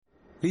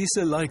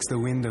Lisa likes the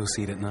window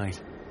seat at night,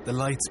 the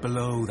lights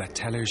below that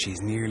tell her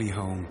she's nearly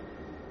home.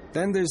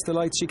 Then there's the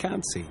lights she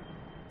can't see,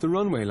 the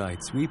runway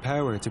lights we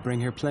power to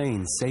bring her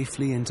plane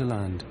safely into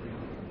land.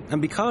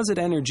 And because at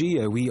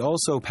Energia we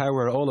also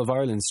power all of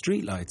Ireland's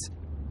streetlights,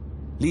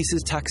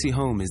 Lisa's taxi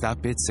home is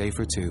that bit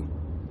safer too.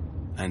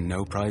 And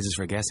no prizes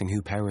for guessing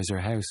who powers her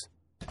house.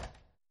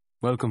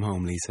 Welcome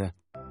home, Lisa.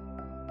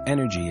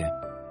 Energia,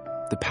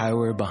 the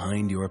power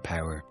behind your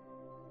power.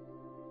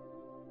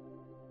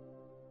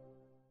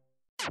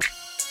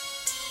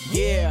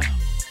 Yeah,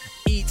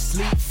 eat,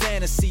 sleep,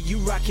 fantasy, you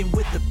rockin'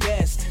 with the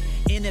best.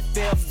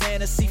 NFL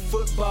Fantasy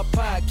Football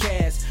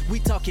Podcast. We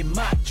talking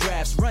mock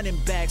drafts, running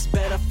backs,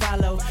 better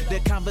follow the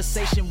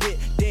conversation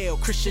with Dale,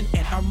 Christian,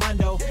 and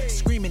Armando.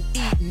 Screaming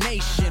Eat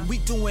Nation, we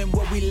doing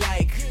what we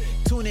like.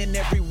 Tune in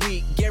every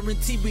week,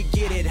 guarantee we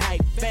get it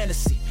hype.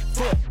 Fantasy,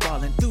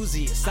 football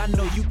enthusiasts, I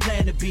know you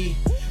plan to be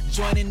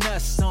joining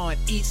us on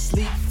Eat,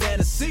 Sleep,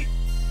 Fantasy.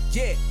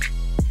 Yeah,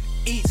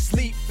 Eat,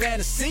 Sleep,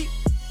 Fantasy.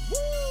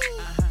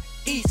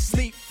 Eat,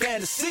 Sleep,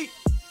 Fantasy.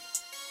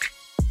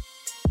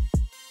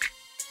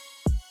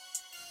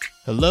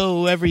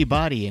 Hello,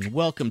 everybody, and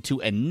welcome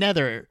to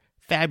another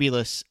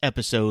fabulous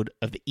episode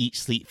of the Eat,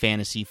 Sleep,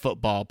 Fantasy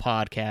Football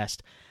Podcast.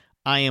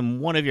 I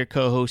am one of your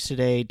co-hosts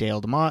today,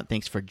 Dale DeMont.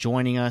 Thanks for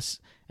joining us,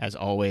 as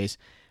always.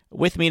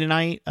 With me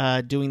tonight,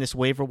 doing this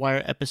waiver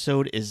wire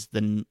episode, is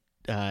the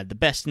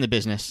best in the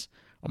business,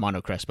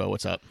 Armando Crespo.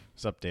 What's up?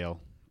 What's up, Dale?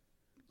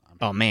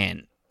 Oh,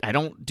 man, I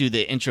don't do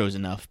the intros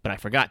enough, but I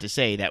forgot to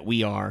say that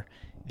we are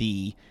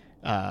the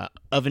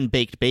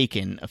oven-baked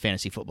bacon of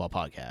fantasy football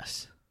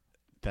podcasts.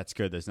 That's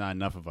good. There's not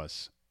enough of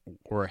us.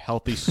 We're a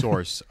healthy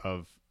source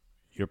of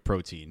your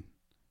protein.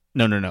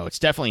 No. It's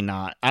definitely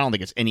not. I don't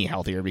think it's any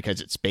healthier because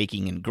it's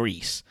baking in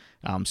grease.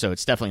 So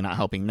it's definitely not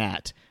helping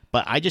that.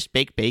 But I just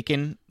baked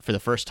bacon for the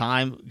first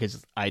time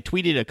because I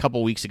tweeted a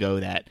couple weeks ago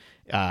that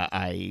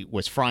I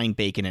was frying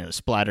bacon and it was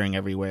splattering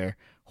everywhere.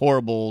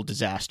 Horrible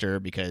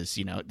disaster because,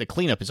 the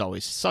cleanup is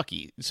always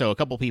sucky. So a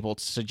couple people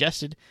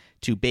suggested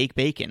to bake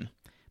bacon.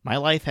 My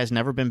life has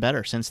never been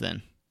better since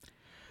then.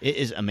 It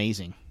is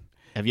amazing.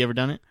 Have you ever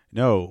done it?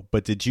 No,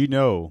 but did you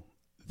know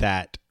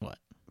that What?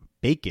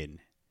 bacon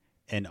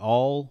and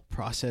all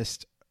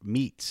processed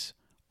meats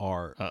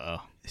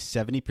are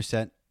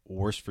 70%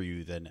 worse for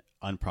you than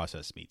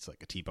unprocessed meats,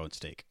 like a T-bone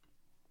steak?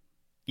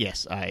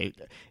 Yes, I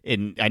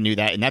knew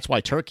that, and that's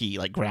why turkey,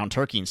 like ground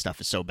turkey and stuff,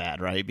 is so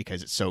bad, right?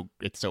 Because it's so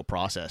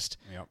processed.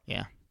 Yep.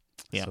 Yeah.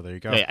 So there you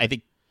go. I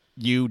think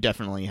you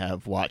definitely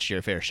have watched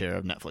your fair share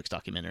of Netflix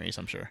documentaries,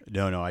 I'm sure.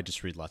 No, I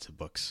just read lots of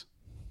books.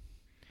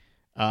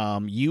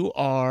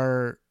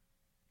 You're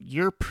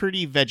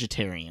pretty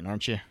vegetarian,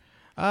 aren't you?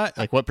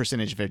 Like what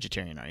percentage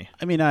vegetarian are you?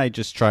 I mean, I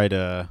just try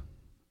to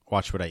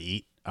watch what I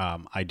eat.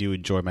 I do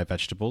enjoy my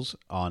vegetables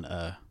in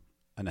a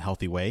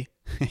healthy way.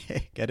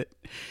 Get it?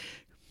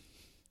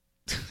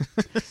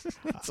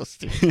 That's so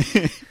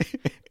stupid.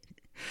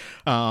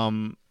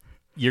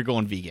 You're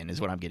going vegan is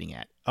what I'm getting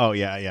at. Oh,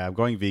 yeah. I'm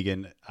going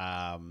vegan.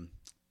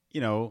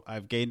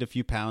 I've gained a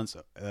few pounds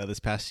this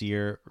past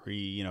year,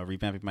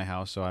 revamping my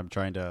house. So I'm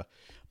trying to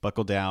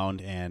buckle down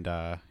and,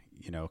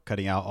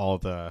 cutting out all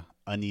the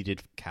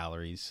unneeded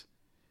calories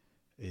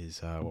is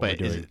what we're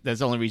doing. That's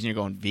the only reason you're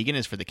going vegan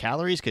is for the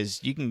calories?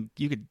 Because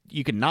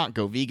you could not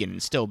go vegan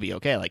and still be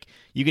okay. Like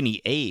you can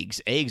eat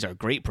eggs. Eggs are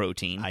great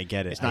protein. I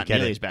get it. It's not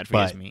nearly as bad for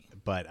you as meat.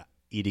 But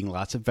eating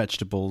lots of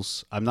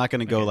vegetables. I'm not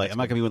going to I'm not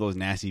going to be one of those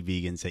nasty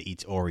vegans that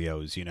eats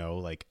Oreos,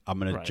 Like I'm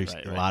going to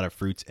drink a lot of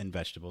fruits and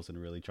vegetables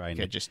and really try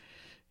and just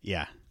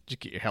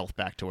get your health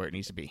back to where it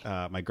needs to be.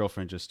 My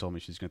girlfriend just told me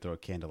she's going to throw a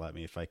candle at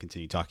me if I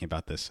continue talking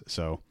about this.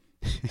 So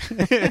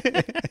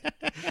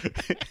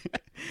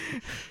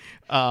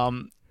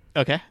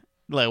okay.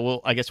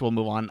 Well, I guess we'll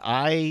move on.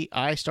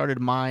 I started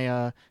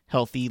my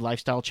healthy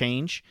lifestyle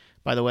change.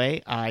 By the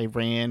way, I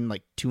ran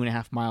like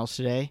 2.5 miles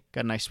today.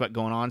 Got a nice sweat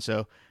going on.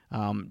 So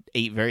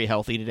ate very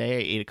healthy today. I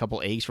ate a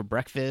couple eggs for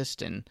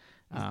breakfast and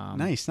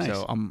nice. So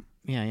so,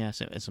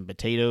 and some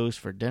potatoes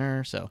for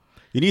dinner. So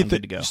you need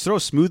good to go. Just throw a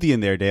smoothie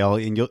in there, Dale,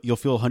 and you'll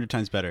feel 100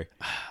 times better.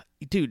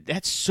 Dude,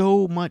 that's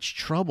so much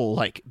trouble.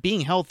 Like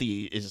being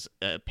healthy is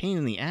a pain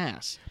in the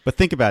ass. But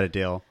think about it,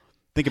 Dale.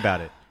 Think about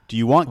it. Do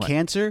you want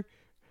cancer?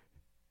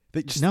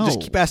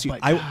 Just keep asking.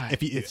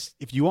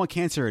 If you want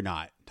cancer or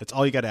not, that's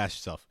all you got to ask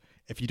yourself.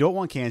 If you don't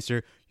want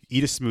cancer,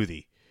 eat a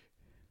smoothie.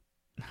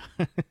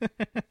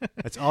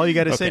 That's all you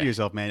got to say to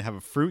yourself, man. Have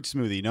a fruit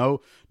smoothie.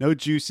 No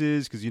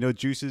juices, because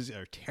juices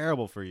are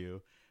terrible for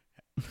you.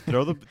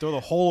 Throw the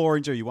whole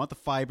orange there. You want the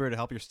fiber to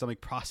help your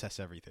stomach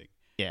process everything.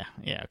 Yeah.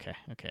 Okay.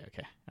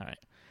 All right.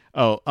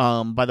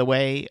 Oh, by the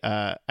way,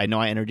 I know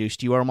I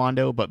introduced you,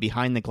 Armando, but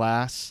behind the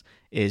glass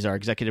is our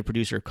executive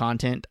producer of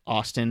content,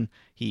 Austin.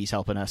 He's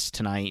helping us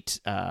tonight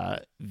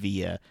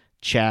via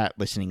chat,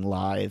 listening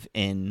live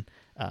in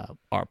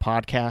our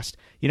podcast.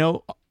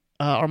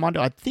 Armando,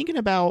 I'm thinking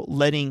about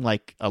letting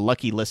like a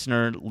lucky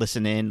listener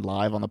listen in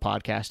live on the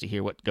podcast to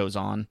hear what goes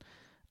on.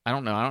 I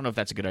don't know if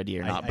that's a good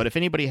idea or not. But if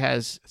anybody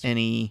has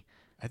any,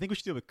 I think we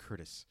should do it with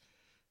Curtis.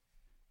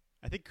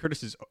 I think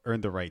Curtis has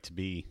earned the right to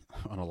be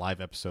on a live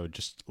episode,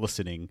 just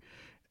listening.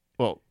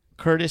 Well,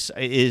 Curtis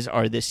is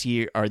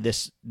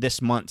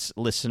this month's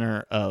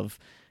listener of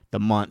the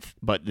month,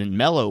 but then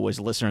Mello was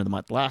listener of the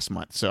month last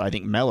month, so I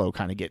think Mello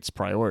kind of gets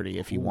priority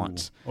if he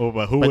wants. Oh,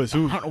 but who?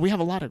 We have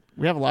a lot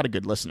of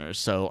good listeners,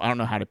 so I don't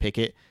know how to pick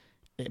it.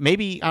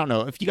 Maybe I don't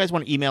know if you guys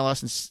want to email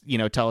us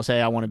and tell us,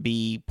 hey, I want to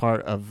be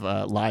part of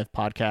a live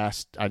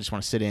podcast. I just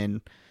want to sit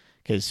in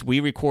because we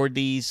record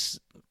these.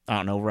 I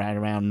don't know, right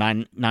around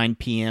 9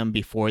 p.m.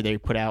 before they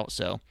put out,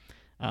 so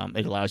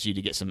it allows you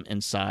to get some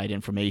inside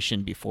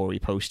information before we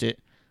post it.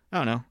 I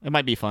don't know. It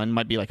might be fun. It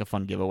might be like a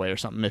fun giveaway or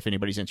something if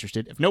anybody's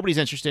interested. If nobody's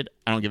interested,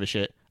 I don't give a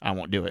shit. I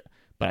won't do it.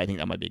 But I think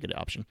that might be a good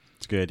option.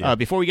 It's good. Yeah.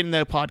 Before we get into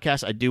the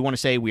podcast, I do want to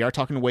say we are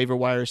talking waiver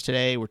wires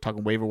today. We're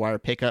talking waiver wire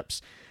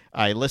pickups.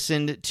 I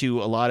listened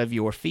to a lot of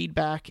your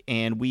feedback,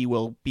 and we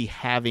will be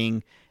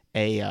having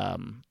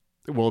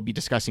we'll be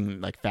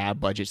discussing like fab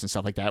budgets and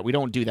stuff like that. We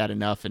don't do that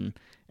enough, and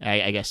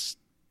I guess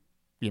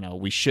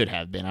we should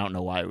have been. I don't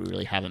know why we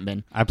really haven't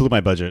been. I blew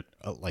my budget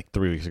like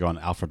 3 weeks ago on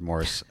Alfred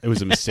Morris. It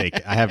was a mistake.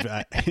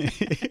 And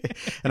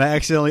I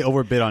accidentally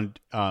overbid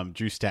on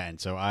Drew Stanton.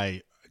 So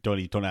I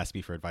don't ask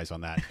me for advice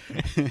on that.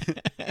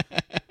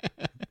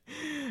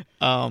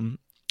 On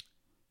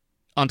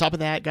top of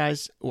that,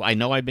 guys, I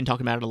know I've been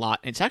talking about it a lot.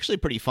 It's actually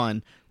pretty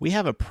fun. We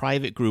have a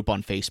private group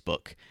on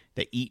Facebook,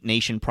 the Eat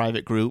Nation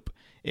private group.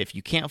 If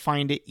you can't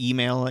find it,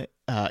 email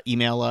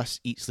us,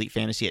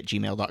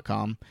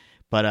 eatsleepfantasy@gmail.com.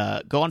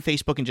 But go on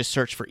Facebook and just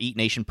search for Eat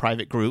Nation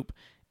private group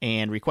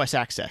and request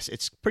access.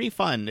 It's pretty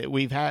fun.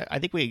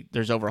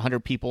 There's over 100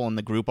 people in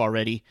the group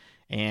already,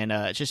 and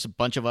it's just a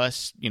bunch of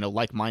us,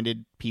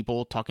 like-minded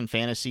people talking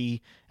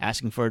fantasy,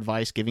 asking for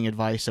advice, giving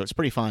advice. So it's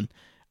pretty fun.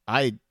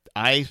 I'm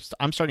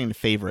starting to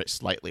favor it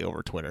slightly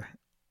over Twitter.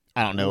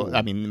 I don't know. Ooh.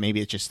 I mean,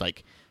 maybe it's just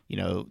like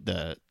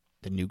the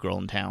new girl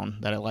in town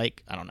that I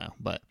like. I don't know,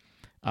 but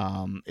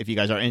if you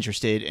guys are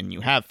interested and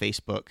you have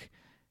Facebook.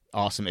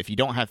 Awesome. If you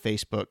don't have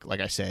Facebook, like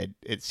I said,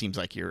 it seems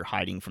like you're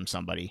hiding from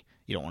somebody.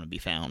 You don't want to be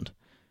found.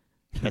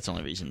 That's the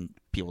only reason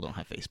people don't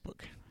have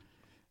Facebook.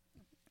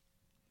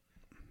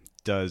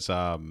 Does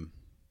never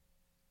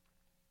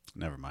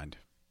mind.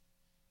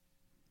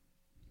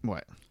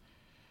 What?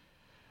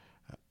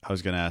 I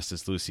was going to ask,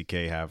 does Louis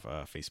C.K. have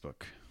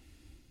Facebook?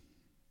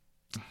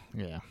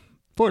 Yeah.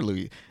 Poor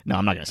Louis. No,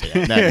 I'm not going to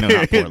say that. No,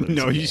 not poor Louis.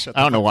 No, you shut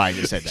I don't know why I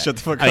just said that. Shut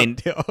the fuck up.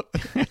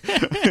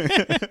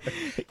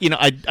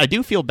 I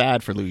do feel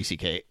bad for Louis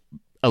C.K.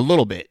 a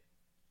little bit.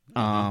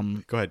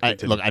 Go ahead.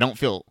 I don't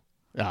feel.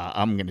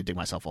 I'm going to dig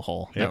myself a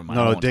hole. Yep.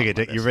 No, dig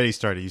it. You're already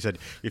started. You said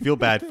you feel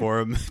bad for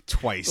him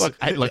twice. Look,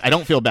 I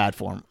don't feel bad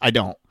for him. I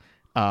don't.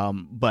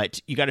 But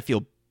you got to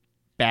feel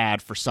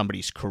bad for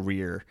somebody's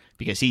career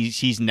because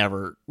he's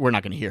never. We're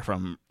not going to hear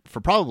from him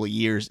for probably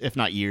years, if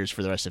not years,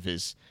 for the rest of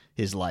his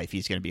life.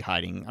 He's going to be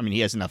hiding. I mean,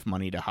 he has enough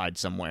money to hide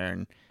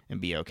somewhere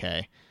and be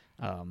okay.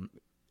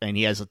 And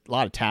he has a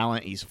lot of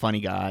talent. He's a funny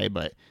guy,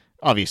 but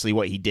obviously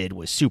what he did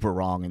was super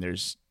wrong, and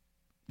there's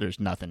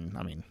nothing.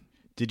 I mean,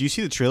 did you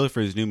see the trailer for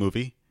his new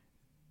movie?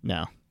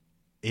 No.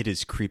 It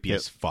is creepy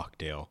as fuck,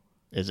 Dale.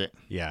 Is it?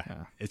 Yeah.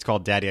 It's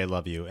called Daddy, I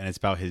Love You, and it's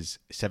about his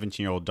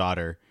 17-year-old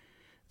daughter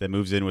that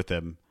moves in with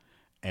him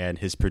and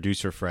his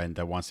producer friend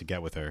that wants to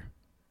get with her.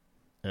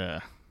 Yeah.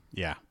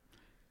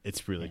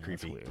 It's really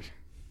creepy. That's weird.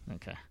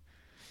 Okay.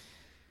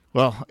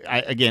 Well,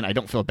 I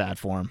don't feel bad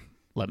for him.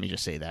 Let me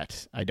just say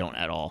that. I don't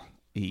at all.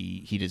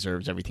 He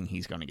deserves everything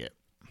he's going to get.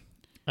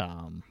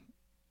 So,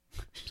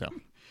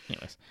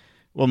 anyways,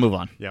 we'll move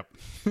on. Yep.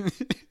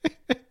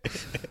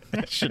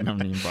 I shouldn't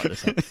have even brought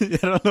this up. I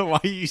don't know why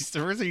the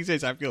first thing he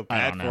says, I feel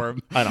bad for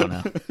him. I don't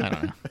know.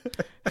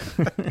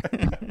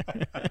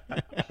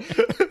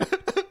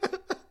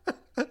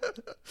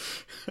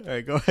 All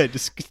right, go ahead.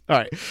 All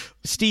right.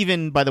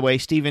 Steven, by the way,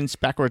 Steven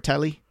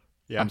Spaccaratelli.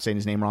 Yeah. I'm saying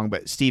his name wrong,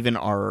 but Steven,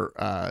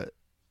 our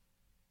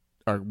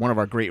one of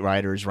our great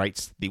writers,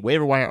 writes the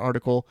waiver wire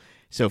article.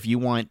 So if you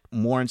want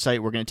more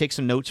insight, we're going to take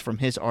some notes from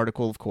his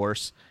article, of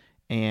course,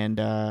 and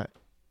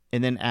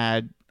then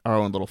add our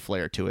own little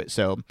flair to it.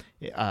 So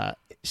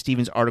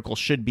Steven's article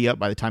should be up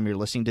by the time you're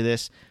listening to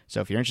this.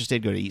 So if you're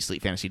interested, go to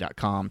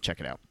eatsleepfantasy.com, check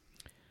it out.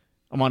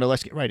 Armando,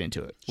 let's get right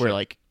into it. Sure. We're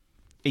like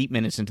 8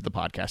 minutes into the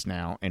podcast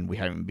now, and we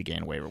haven't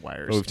began waiver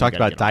wires. Well, we've talked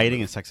about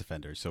dieting and sex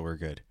offenders, so we're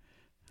good.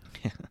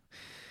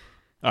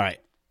 All right.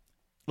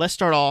 Let's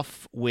start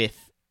off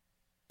with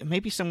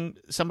maybe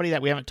somebody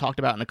that we haven't talked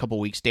about in a couple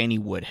weeks, Danny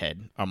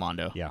Woodhead,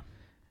 Armando. Yeah.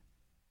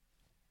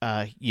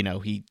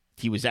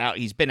 He was out.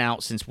 He's been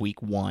out since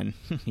week 1.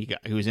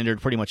 He was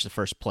injured pretty much the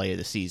first play of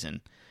the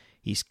season.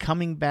 He's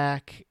coming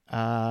back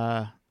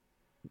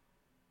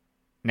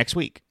next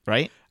week,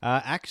 right?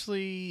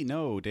 Actually,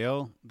 no,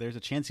 Dale. There's a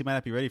chance he might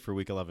not be ready for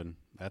week 11.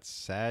 That's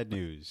sad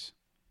news.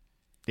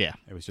 Yeah.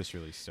 It was just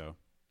released, so.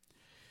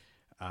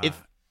 Go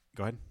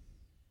ahead.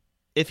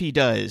 If he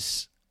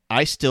does,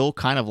 I still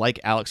kind of like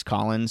Alex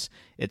Collins.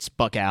 It's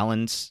Buck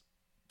Allen's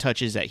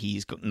touches that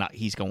he's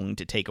going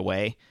to take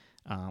away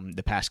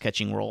the pass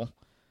catching role.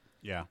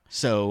 Yeah.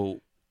 So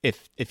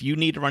if you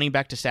need a running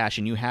back to stash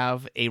and you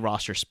have a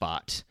roster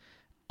spot,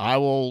 I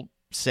will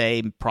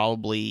say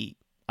probably,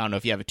 I don't know,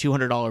 if you have a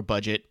 $200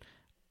 budget,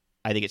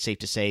 I think it's safe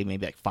to say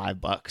maybe like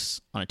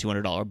 $5 on a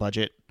 $200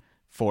 budget.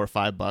 $4 or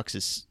 $5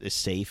 is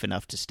safe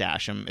enough to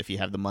stash him if you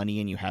have the money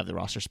and you have the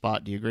roster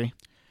spot. Do you agree?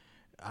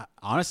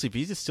 Honestly, if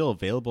he's still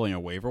available on your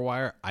waiver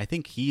wire, I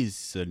think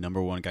he's the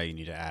number one guy you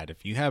need to add.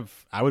 If you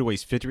have, I would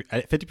waste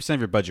 50% of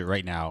your budget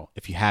right now.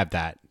 If you have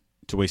that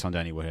to waste on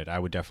Danny Woodhead, I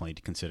would definitely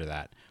consider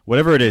that.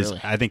 Whatever it is,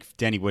 really? I think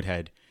Danny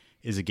Woodhead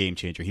is a game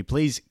changer. He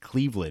plays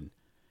Cleveland.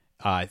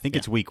 I think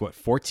it's week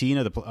 14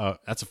 of the.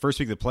 That's the first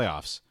week of the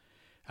playoffs.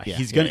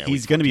 He's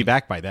gonna be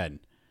back by then.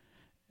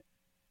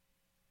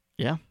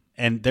 Yeah,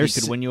 and he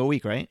could win you a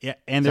week, right? Yeah,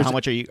 and so how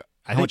much are you?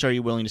 How much are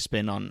you willing to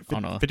spend on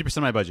 50%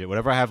 of my budget?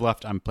 Whatever I have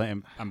left, I'm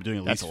doing at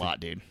least. That's a lot,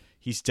 dude.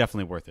 He's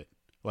definitely worth it.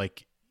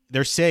 Like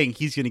they're saying,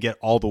 he's going to get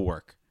all the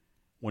work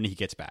when he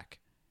gets back.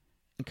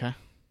 Okay.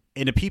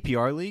 In a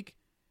PPR league,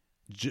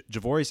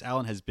 Javorius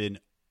Allen has been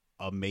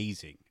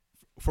amazing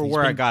for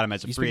where I got him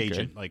as a free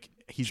agent. Good. Like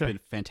he's been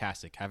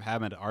fantastic. I've had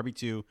him at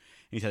RB2, and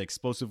he's had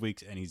explosive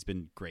weeks, and he's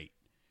been great.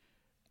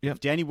 Yep. If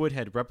Danny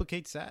Woodhead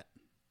replicates that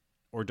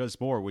or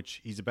does more, which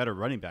he's a better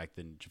running back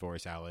than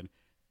Javorius Allen,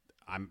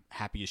 I'm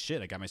happy as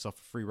shit. I got myself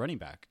a free running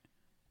back.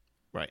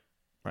 Right.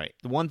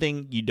 The one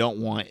thing you don't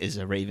want is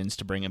the Ravens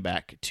to bring him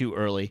back too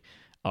early.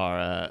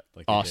 Our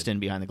Austin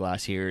behind the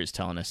glass here is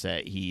telling us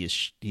that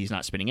he's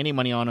not spending any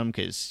money on him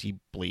because he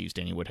believes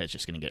Danny Woodhead's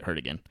just going to get hurt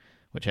again.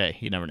 Which, hey,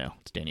 you never know.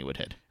 It's Danny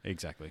Woodhead.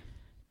 Exactly.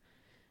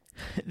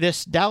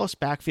 This Dallas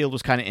backfield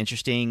was kind of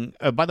interesting.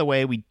 By the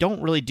way, we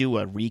don't really do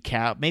a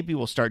recap. Maybe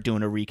we'll start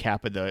doing a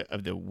recap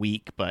of the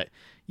week, but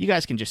you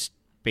guys can just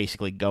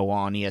basically go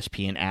on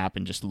ESPN app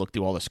and just look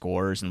through all the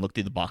scores and look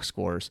through the box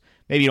scores.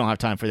 Maybe you don't have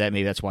time for that.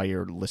 Maybe that's why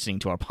you're listening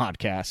to our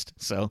podcast.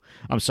 So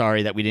I'm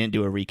sorry that we didn't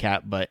do a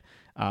recap, but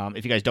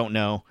if you guys don't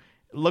know,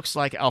 it looks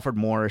like Alfred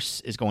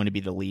Morris is going to be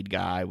the lead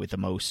guy with the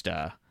most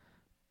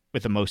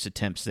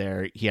attempts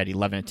there. He had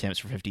 11 attempts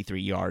for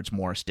 53 yards.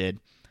 Morris did.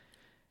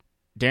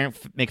 Darren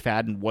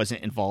McFadden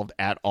wasn't involved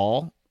at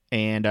all,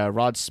 and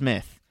Rod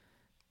Smith.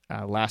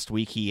 Last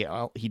week he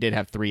did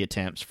have 3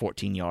 attempts,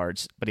 14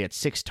 yards, but he had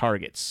 6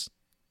 targets.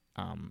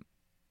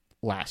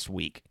 Last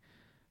week.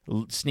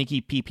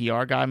 Sneaky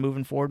PPR guy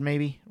moving forward,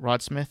 maybe?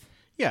 Rod Smith?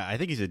 Yeah, I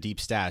think he's a deep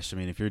stash. I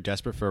mean, if you're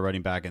desperate for a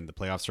running back and the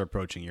playoffs are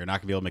approaching, you're not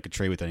going to be able to make a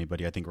trade with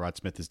anybody. I think Rod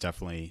Smith is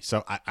definitely...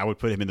 So I would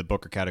put him in the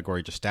Booker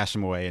category, just stash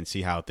him away and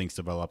see how things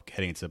develop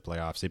heading into the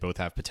playoffs. They both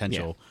have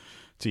potential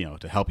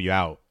to help you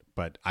out,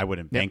 but I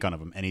wouldn't bank on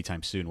them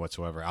anytime soon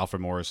whatsoever.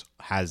 Alfred Morris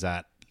has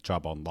that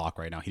job on lock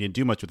right now. He didn't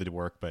do much with the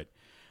work, but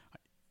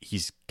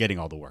he's getting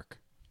all the work.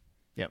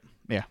 Yep.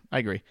 Yeah, I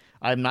agree.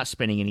 I'm not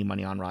spending any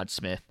money on Rod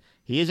Smith.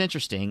 He is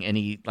interesting, and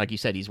he, like you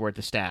said, he's worth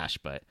the stash,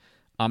 but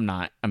I'm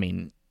not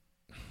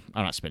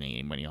spending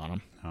any money on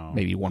him. Oh.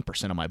 Maybe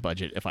 1% of my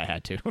budget if I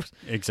had to.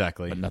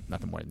 Exactly. But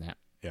nothing more than that.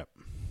 Yep.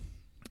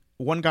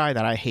 One guy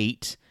that I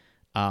hate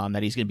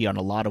that he's going to be on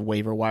a lot of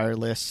waiver wire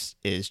lists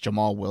is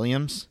Jamal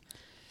Williams.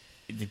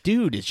 The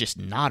dude is just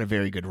not a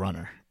very good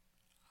runner.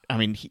 I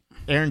mean,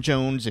 Aaron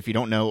Jones, if you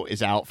don't know,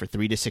 is out for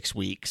 3 to 6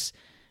 weeks.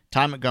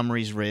 Ty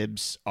Montgomery's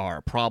ribs are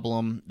a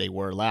problem. They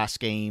were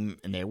last game,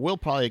 and they will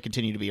probably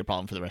continue to be a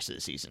problem for the rest of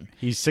the season.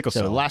 He's sickle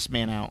cell. So the last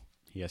man out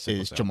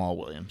is Jamal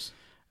Williams.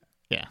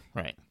 Yeah,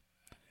 right.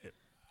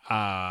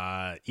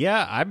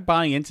 Yeah, I'm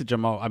buying into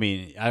Jamal. I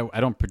mean, I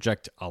don't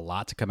project a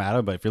lot to come out of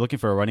him, but if you're looking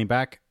for a running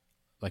back,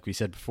 like we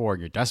said before,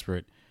 you're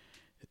desperate.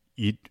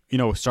 You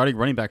know, starting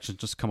running back should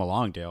just come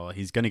along, Dale.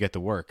 He's going to get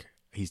the work.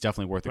 He's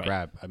definitely worth a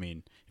grab. I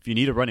mean, if you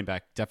need a running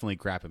back, definitely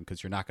grab him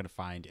because you're not going to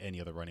find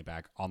any other running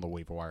back on the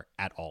waiver wire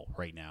at all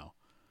right now.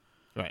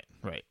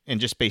 Right. And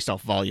just based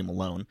off volume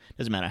alone,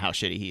 doesn't matter how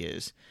shitty he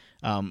is.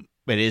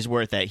 But it is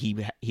worth that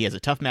he has a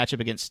tough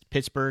matchup against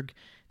Pittsburgh.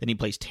 Then he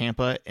plays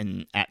Tampa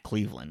and at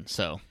Cleveland.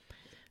 So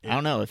I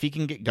don't know if he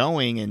can get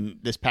going and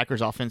this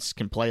Packers offense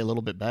can play a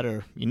little bit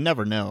better. You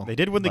never know. They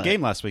did win the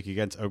game last week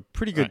against a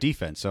pretty good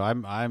defense. So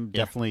I'm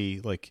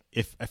definitely like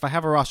if I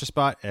have a roster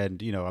spot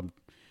and I'm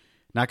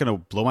not going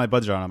to blow my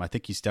budget on him, I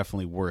think he's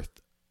definitely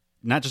worth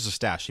not just a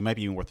stash. He might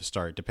be even worth a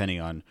start depending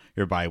on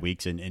your bye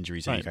weeks and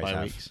injuries that you guys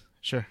have. Weeks.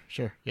 Sure.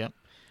 Yep.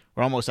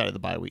 We're almost out of the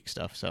bye week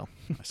stuff, so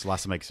that's the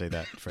last time I can say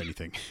that for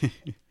anything.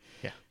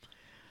 Yeah.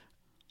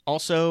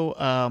 Also,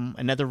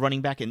 another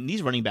running back, and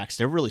these running backs,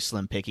 they're really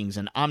slim pickings,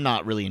 and I'm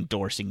not really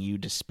endorsing you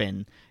to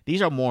spend.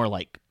 These are more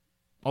like,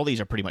 all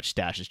these are pretty much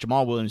stashes.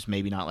 Jamal Williams,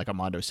 maybe not like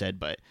Armando said,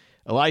 but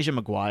Elijah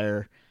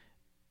McGuire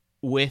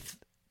with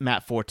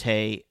Matt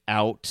Forte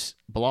out,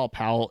 Bilal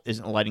Powell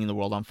isn't lighting the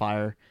world on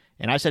fire.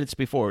 And I said this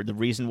before, the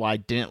reason why I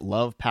didn't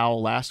love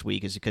Powell last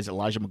week is because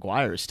Elijah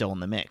McGuire is still in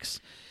the mix.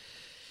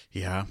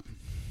 Yeah,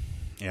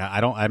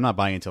 I'm not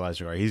buying into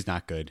Elijah McGuire. He's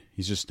not good.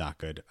 He's just not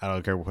good. I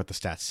don't care what the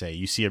stats say.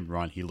 You see him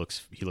run, he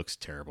looks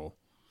terrible.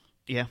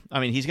 Yeah, I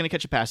mean, he's going to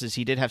catch passes.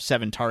 He did have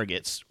 7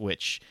 targets,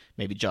 which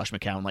maybe Josh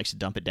McCown likes to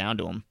dump it down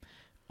to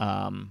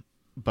him.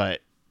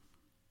 But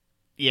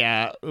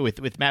yeah,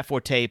 with Matt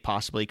Forte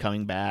possibly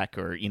coming back,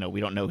 or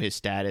we don't know his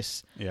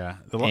status. Yeah,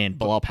 and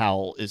Bilal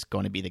Powell is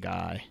going to be the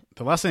guy.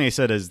 The last thing they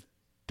said is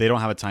they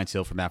don't have a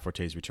timetable for Matt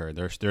Forte's return.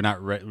 They're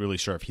not really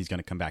sure if he's going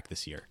to come back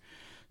this year.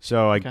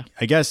 So I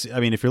guess, I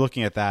mean, if you're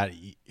looking at that,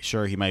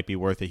 sure, he might be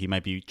worth it. He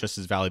might be just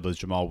as valuable as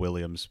Jamal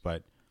Williams,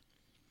 but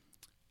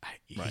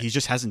he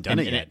just hasn't done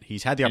it yet.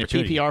 He's had the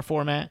opportunity. In a PPR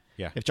format,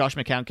 yeah. If Josh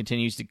McCown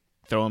continues to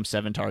throw him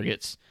 7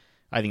 targets,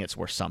 I think it's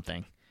worth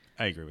something.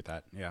 I agree with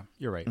that. Yeah,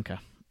 you're right. Okay.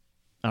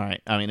 All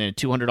right. I mean, in a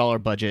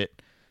 $200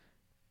 budget,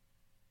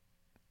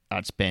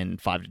 I'd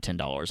spend $5 to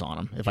 $10 on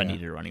him if I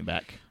needed a running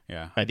back.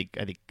 Yeah, I think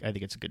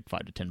it's a good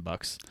 $5 to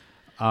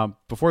 $10.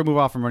 Before we move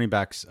off from running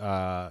backs,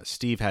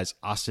 Steve has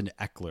Austin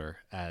Eckler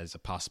as a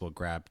possible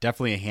grab.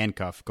 Definitely a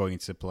handcuff going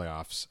into the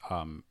playoffs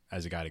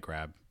as a guy to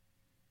grab.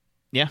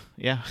 Yeah.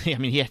 I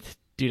mean,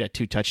 dude had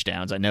 2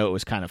 touchdowns. I know it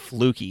was kind of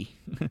fluky,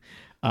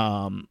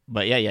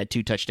 but yeah, he had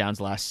 2 touchdowns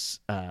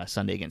last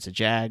Sunday against the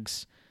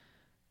Jags.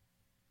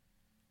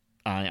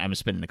 I'm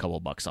spending a couple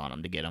of bucks on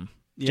him to get him,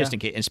 just in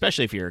case,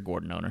 especially if you're a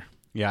Gordon owner.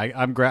 Yeah,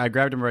 I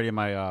grabbed him already in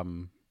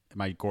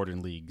my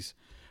Gordon leagues,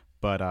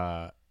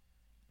 but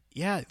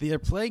yeah, they're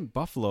playing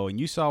Buffalo, and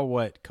you saw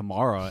what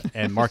Kamara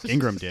and Mark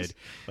Ingram did.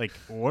 Like,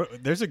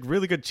 there's a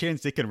really good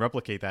chance they can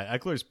replicate that.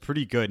 Eckler's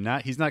pretty good.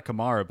 He's not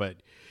Kamara, but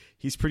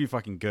he's pretty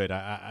fucking good.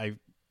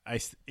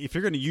 If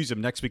you're going to use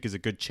him, next week is a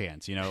good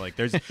chance. You know, like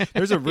there's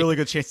a really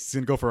good chance he's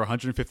going to go for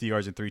 150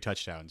 yards and 3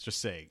 touchdowns. Just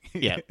saying.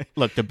 Yeah.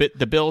 Look, the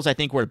Bills, I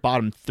think, were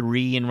bottom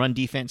 3 in run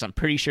defense. I'm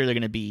pretty sure they're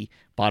going to be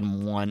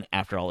bottom 1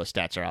 after all the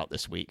stats are out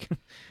this week,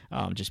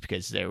 just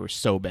because they were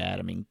so bad.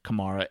 I mean,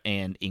 Kamara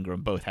and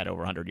Ingram both had over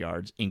 100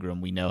 yards.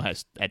 Ingram, we know,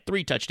 had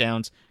 3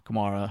 touchdowns.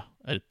 Kamara,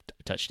 a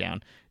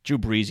touchdown. Drew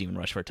Brees even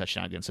rushed for a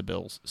touchdown against the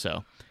Bills.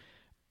 So,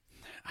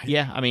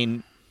 yeah, I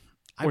mean,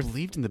 I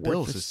believed in the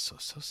Bills. It's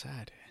so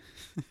sad.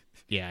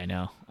 Yeah, I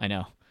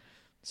know.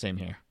 Same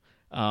here.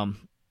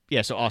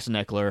 Yeah, so Austin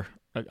Eckler,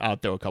 I'll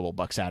throw a couple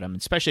bucks at him,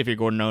 especially if you're a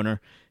Gordon owner.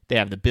 They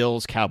have the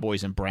Bills,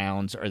 Cowboys, and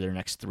Browns are their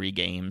next 3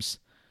 games.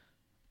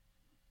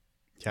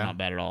 Yeah, not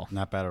bad at all.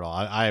 Not bad at all.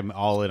 I'm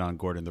all in on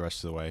Gordon the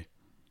rest of the way.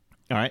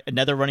 All right,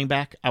 another running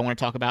back I want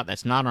to talk about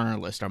that's not on our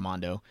list,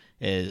 Armando,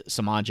 is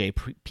Samaje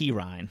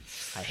Perine.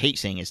 I hate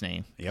saying his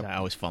name. Yep. I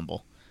always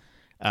fumble.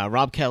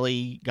 Rob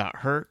Kelly got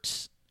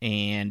hurt,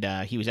 and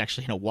he was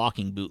actually in a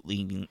walking boot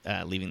leaving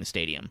the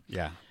stadium.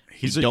 Yeah.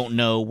 Don't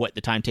know what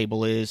the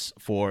timetable is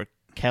for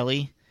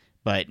Kelly,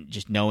 but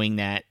just knowing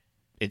that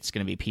it's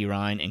going to be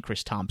Perine and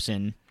Chris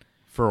Thompson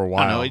for a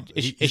while.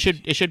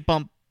 It should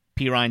bump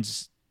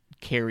Perine's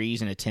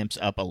carries and attempts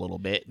up a little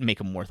bit, make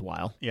them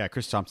worthwhile. Yeah,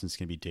 Chris Thompson's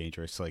going to be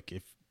dangerous.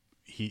 Like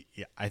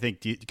I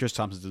think Chris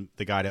Thompson's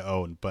the guy to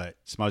own, but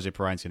Samaje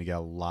Perine's going to get a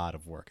lot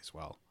of work as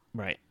well.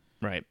 Right.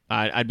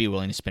 I'd be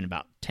willing to spend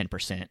about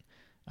 10%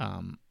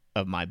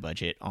 of my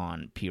budget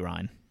on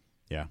Perine.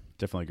 Yeah,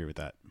 definitely agree with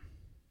that.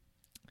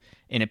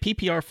 In a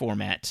PPR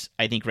format,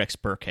 I think Rex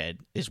Burkhead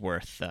is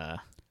worth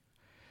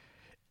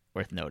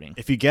noting.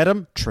 If you get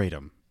him, trade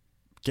him.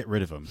 Get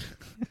rid of him.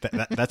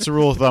 That's the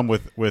rule of thumb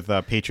with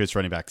Patriots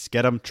running backs.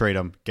 Get him, trade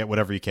him, get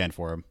whatever you can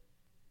for him.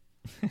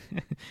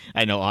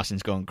 I know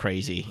Austin's going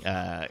crazy.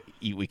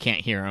 We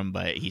can't hear him,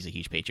 but he's a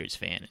huge Patriots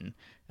fan, and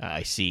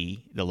I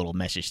see the little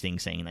message thing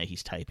saying that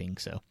he's typing.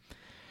 So,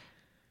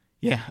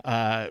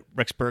 yeah,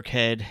 Rex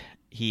Burkhead,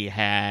 he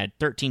had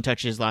 13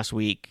 touches last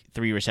week,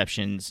 3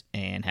 receptions,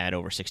 and had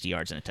over 60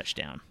 yards and a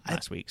touchdown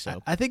last week.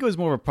 So I think it was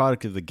more of a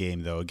product of the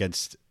game, though.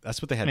 That's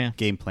what they had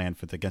game plan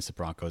for against the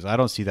Broncos. I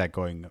don't see that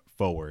going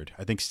forward.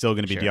 I think still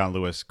going to be Deion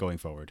Lewis going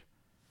forward.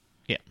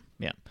 Yeah.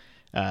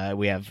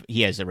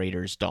 He has the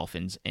Raiders,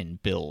 Dolphins,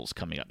 and Bills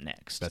coming up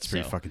next. That's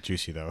pretty fucking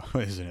juicy, though,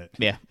 isn't it?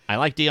 Yeah, I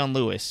like Deion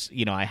Lewis.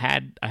 You know, I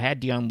had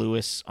Deion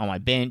Lewis on my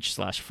bench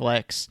 /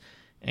 flex,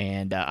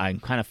 and I'm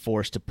kind of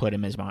forced to put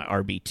him as my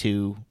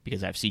RB2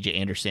 because I have C.J.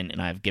 Anderson,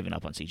 and I've given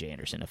up on C.J.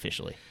 Anderson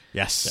officially.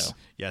 Yes,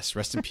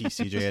 rest in peace,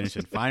 C.J.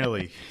 Anderson.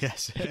 Finally,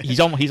 yes. he's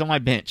on my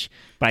bench,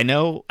 but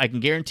I can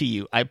guarantee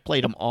you, I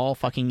played him all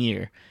fucking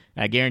year.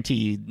 And I guarantee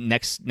you,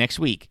 next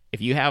week,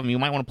 if you have him, you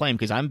might want to play him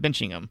because I'm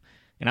benching him.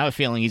 And I have a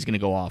feeling he's going to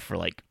go off for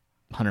like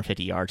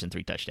 150 yards and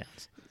 3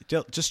 touchdowns.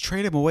 Dale, just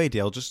trade him away,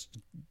 Dale. Just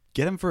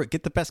get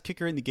the best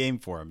kicker in the game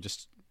for him.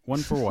 Just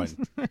 1 for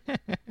 1.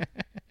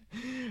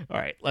 All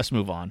right, let's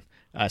move on.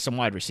 Some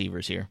wide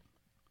receivers here.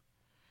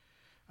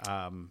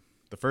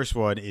 The first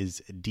one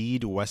is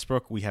Deed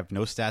Westbrook. We have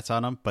no stats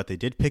on him, but they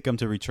did pick him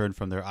to return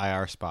from their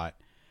IR spot.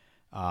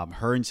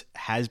 Hearns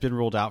has been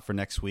ruled out for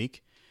next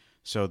week,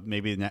 so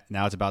maybe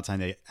now it's about time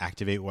they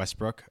activate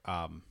Westbrook.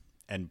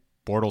 And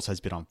Bortles has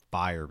been on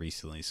fire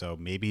recently, so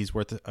maybe he's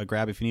worth a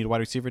grab if you need a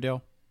wide receiver,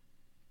 Dale.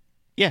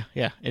 Yeah.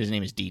 His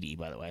name is Dede,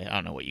 by the way. I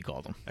don't know what you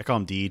called him. I call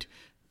him Deed.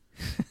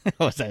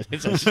 What's that?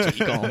 Is that what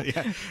you call him?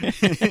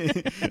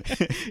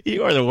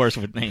 You are the worst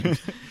with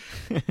names.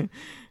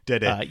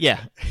 Did it?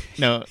 Yeah.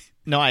 No,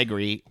 I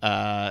agree.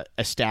 A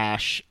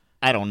stash,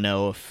 I don't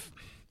know if...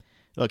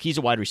 Look, he's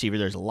a wide receiver.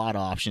 There's a lot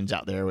of options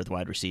out there with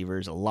wide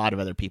receivers, a lot of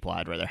other people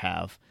I'd rather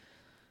have,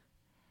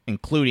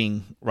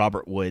 including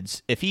Robert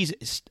Woods. If he's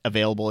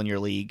available in your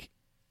league,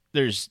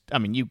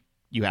 you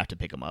you have to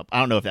pick him up. I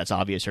don't know if that's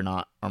obvious or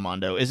not,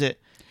 Armando. Is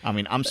it? I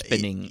mean, I'll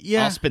spend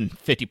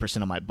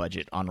 50% of my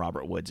budget on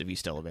Robert Woods if he's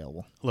still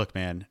available. Look,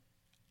 man,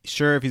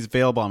 sure, if he's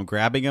available, I'm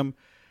grabbing him,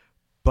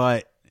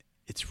 but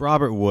it's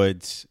Robert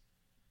Woods.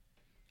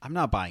 I'm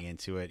not buying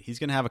into it. He's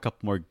going to have a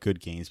couple more good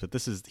games, but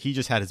he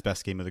just had his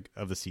best game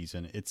of the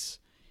season. It's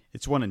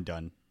one and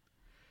done.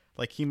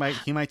 Like he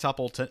might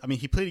topple. I mean,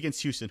 he played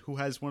against Houston, who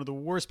has one of the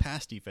worst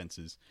pass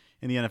defenses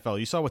in the NFL.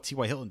 You saw what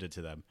T.Y. Hilton did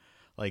to them.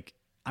 Like,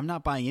 I'm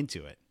not buying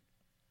into it.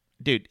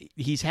 Dude,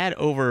 he's had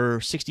over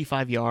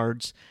 65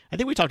 yards. I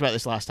think we talked about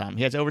this last time.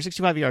 He has over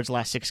 65 yards the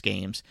last 6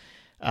 games.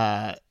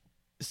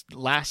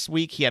 Last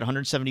week, he had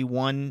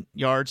 171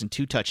 yards and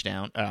 2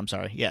 touchdowns.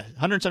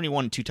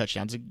 171 and 2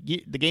 touchdowns.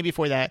 The game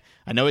before that,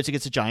 I know it's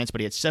against the Giants,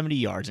 but he had 70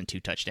 yards and 2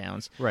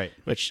 touchdowns. Right.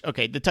 Which,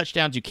 okay, the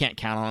touchdowns, you can't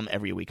count on them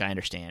every week, I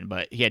understand.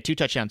 But he had 2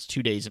 touchdowns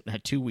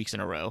 2 weeks in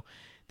a row.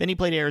 Then he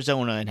played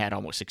Arizona and had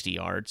almost 60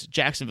 yards.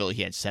 Jacksonville,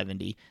 he had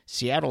 70.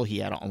 Seattle, he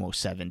had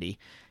almost 70.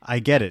 I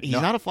get it. He's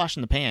not a flash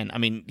in the pan. I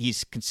mean,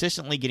 he's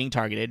consistently getting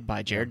targeted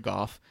by Jared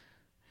Goff.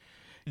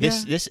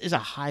 This is a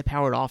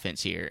high-powered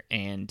offense here,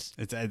 and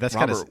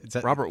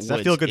Robert Woods. Does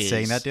that feel good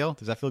saying that, Dale?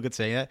 Does that feel good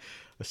saying that?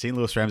 The St.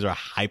 Louis Rams are a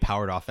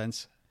high-powered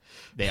offense.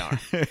 They are.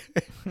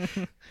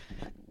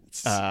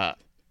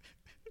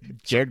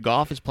 Jared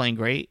Goff is playing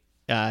great.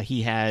 They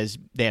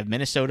have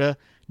Minnesota.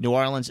 New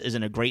Orleans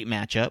isn't a great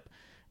matchup,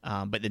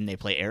 but then they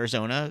play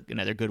Arizona,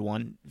 another good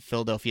one.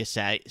 Philadelphia,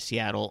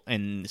 Seattle,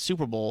 and the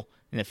Super Bowl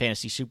in the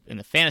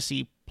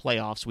fantasy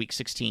playoffs, Week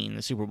 16,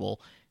 the Super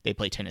Bowl, they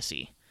play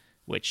Tennessee,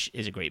 which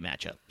is a great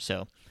matchup.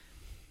 So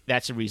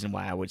that's the reason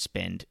why I would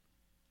spend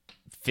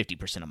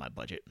 50% of my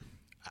budget.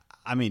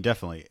 I mean,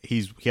 definitely.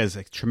 He has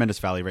a tremendous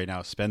value right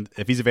now.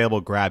 If he's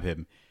available, grab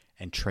him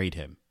and trade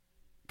him.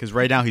 Because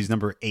right now he's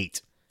number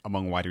 8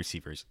 among wide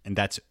receivers, and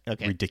that's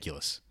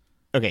ridiculous.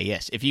 Okay,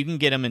 yes. If you can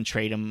get him and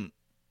trade him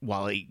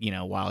while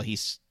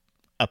he's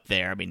up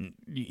there, I mean,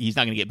 he's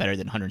not going to get better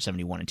than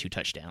 171 and 2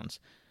 touchdowns.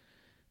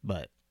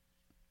 But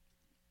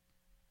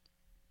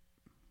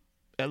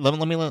let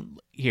me while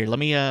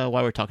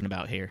we're talking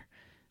about here,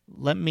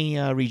 let me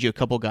read you a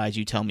couple guys.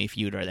 You tell me if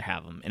you'd rather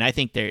have them. And I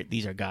think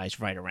these are guys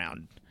right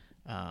around.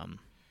 Okay,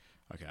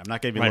 I'm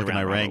not going to be looking at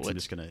my ranks. I'm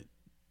just going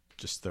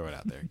to throw it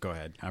out there. Go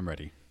ahead. I'm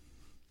ready.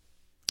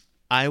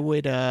 I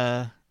would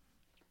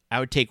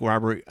take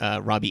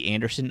Robbie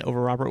Anderson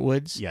over Robert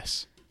Woods.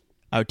 Yes.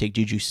 I would take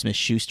Juju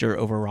Smith-Schuster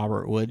over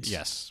Robert Woods.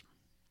 Yes.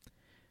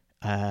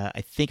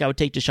 I think I would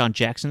take Deshaun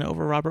Jackson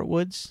over Robert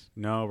Woods.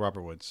 No,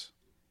 Robert Woods.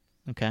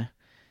 Okay.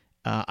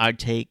 I'd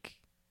take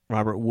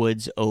Robert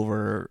Woods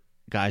over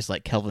guys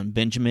like Kelvin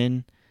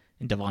Benjamin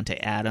and Devontae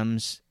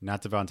Adams.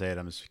 Not Devontae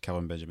Adams.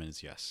 Kelvin Benjamin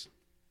is yes.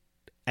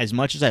 As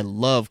much as I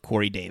love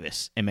Corey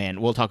Davis, and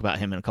man, we'll talk about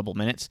him in a couple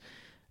minutes.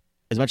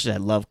 As much as I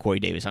love Corey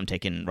Davis, I'm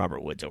taking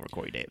Robert Woods over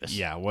Corey Davis.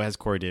 Yeah, what has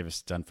Corey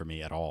Davis done for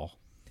me at all?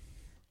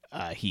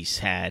 He's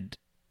had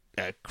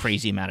a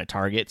crazy amount of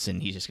targets,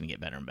 and he's just going to get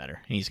better and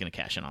better. And he's going to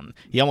cash in on.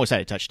 He almost had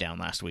a touchdown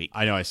last week.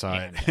 I know, I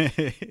saw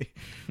it.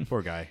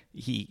 Poor guy.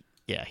 He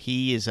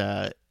is.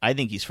 I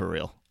think he's for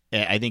real.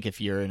 I think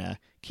if you're in a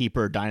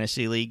keeper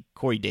dynasty league,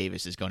 Corey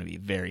Davis is going to be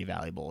very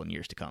valuable in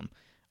years to come.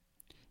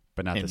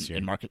 But not this year.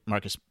 And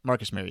Marcus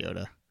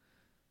Mariota.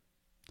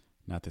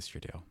 Not this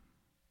year, Dale.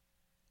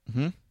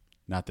 Hmm.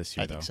 Not this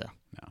year, I think so.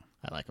 No,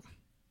 I like him.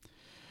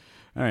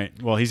 All right.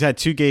 Well, he's had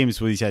 2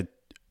 games where he's had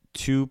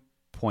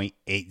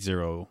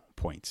 2.80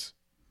 points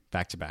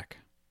back to back.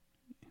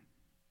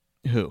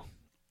 Who?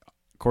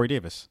 Corey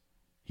Davis.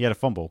 He had a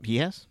fumble. He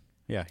has?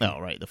 Yeah. Oh,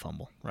 right, the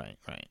fumble. Right.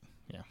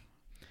 Yeah.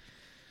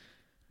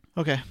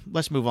 Okay,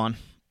 let's move on.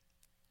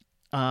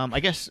 I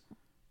guess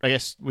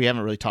we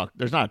haven't really talked.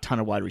 There's not a ton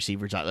of wide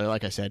receivers out there,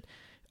 like I said.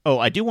 Oh,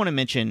 I do want to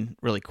mention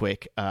really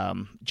quick,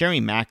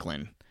 Jeremy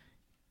Maclin.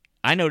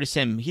 I noticed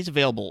him. He's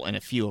available in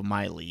a few of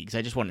my leagues.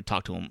 I just want to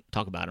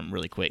talk about him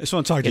really quick. I just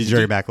want to talk to you,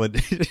 Jerry Maclin.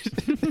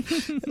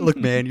 Look,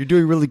 man, you're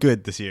doing really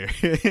good this year.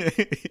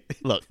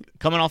 Look,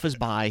 coming off his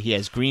bye, he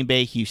has Green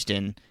Bay,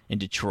 Houston, and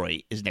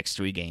Detroit his next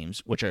 3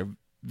 games, which are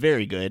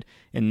very good.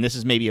 And this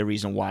is maybe a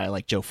reason why I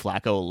like Joe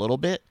Flacco a little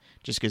bit,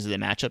 just because of the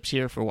matchups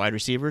here for wide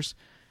receivers.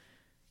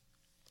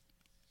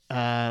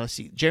 Let's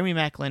see. Jeremy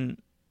Maclin,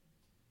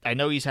 I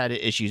know he's had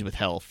issues with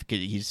health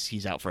because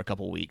he's out for a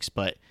couple weeks,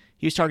 but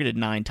he was targeted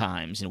 9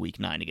 times in Week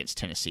 9 against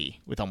Tennessee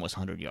with almost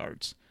 100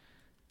 yards,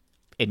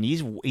 and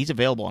he's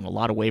available on a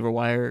lot of waiver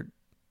wire,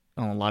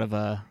 on a lot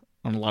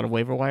of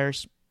waiver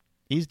wires.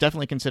 He's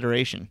definitely a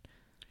consideration.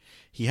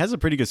 He has a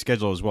pretty good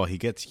schedule as well. He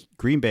gets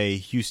Green Bay,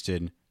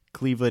 Houston,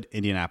 Cleveland,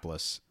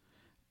 Indianapolis.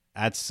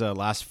 That's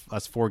last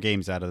 4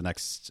 games out of the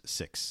next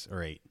 6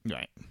 or 8.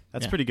 Right,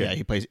 that's pretty good.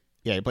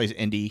 Yeah, he plays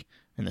Indy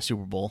in the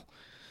Super Bowl.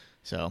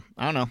 So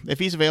I don't know if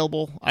he's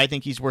available. I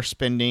think he's worth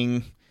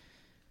spending.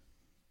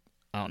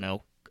 I don't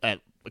know, at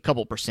a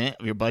couple %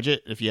 of your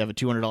budget. If you have a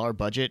 $200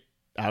 budget,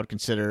 I would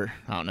consider,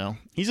 I don't know,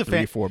 he's a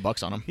 $3 or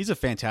 $4 on him. He's a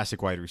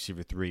fantastic wide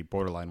receiver 3,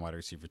 borderline wide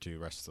receiver 2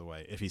 rest of the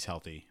way, if he's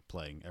healthy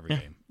playing every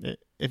game.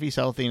 If he's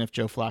healthy and if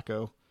Joe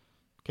Flacco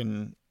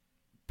can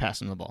pass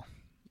him the ball.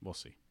 We'll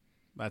see.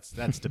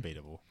 That's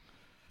debatable.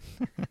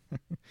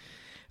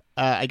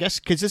 I guess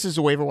because this is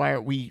a waiver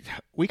wire, we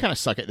kind of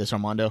suck at this,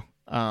 Armando.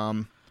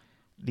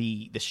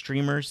 The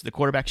streamers, the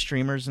quarterback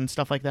streamers and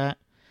stuff like that.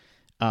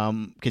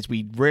 Because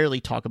we rarely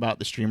talk about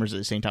the streamers at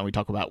the same time we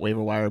talk about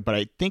waiver wire, but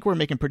I think we're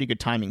making pretty good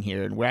timing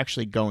here, and we're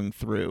actually going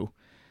through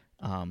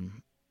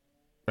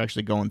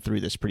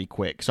this pretty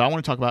quick. So I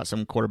want to talk about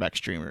some quarterback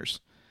streamers.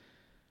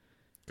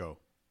 Go.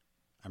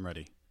 I'm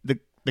ready.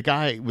 The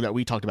guy that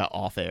we talked about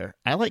off air,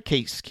 I like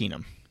Case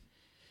Keenum.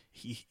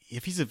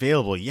 If he's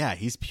available, yeah,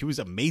 he was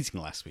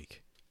amazing last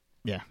week.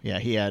 Yeah,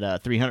 he had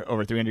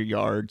over 300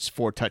 yards,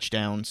 4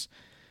 touchdowns.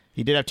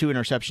 He did have 2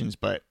 interceptions,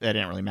 but that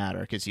didn't really matter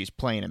because he's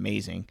playing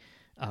amazing.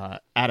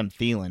 Adam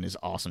Thielen is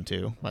awesome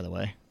too, by the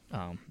way.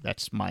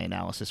 That's my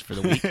analysis for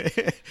the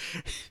week.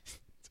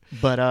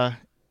 But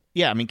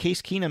yeah, I mean,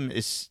 Case Keenum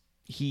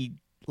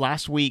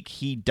last week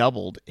he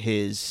doubled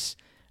his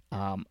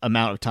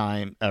amount of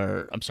time,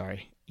 or I'm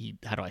sorry,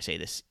 how do I say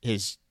this?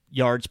 His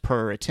yards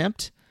per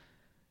attempt.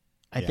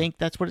 I think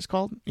that's what it's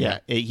called. Yeah,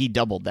 he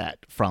doubled that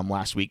from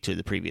last week to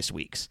the previous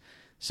weeks.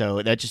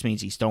 So that just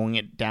means he's throwing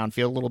it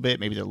downfield a little bit.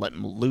 Maybe they're letting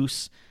him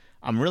loose.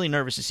 I'm really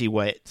nervous to see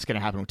what's going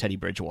to happen with Teddy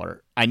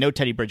Bridgewater. I know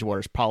Teddy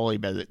Bridgewater is probably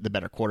the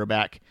better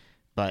quarterback,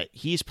 but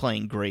he's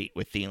playing great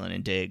with Thielen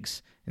and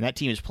Diggs, and that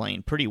team is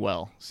playing pretty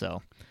well.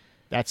 So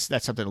that's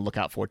something to look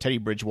out for. Teddy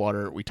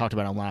Bridgewater, we talked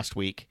about him last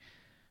week.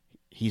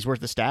 He's worth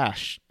the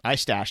stash. I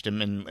stashed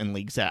him in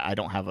leagues that I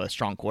don't have a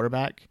strong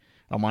quarterback.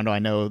 Armando, I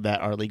know that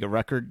our league of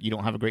record, you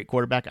don't have a great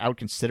quarterback. I would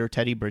consider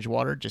Teddy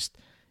Bridgewater just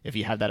if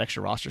you have that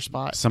extra roster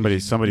spot.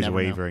 Somebody's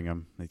wavering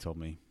him, they told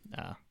me.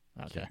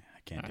 Okay. I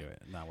can't do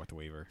it. Not worth the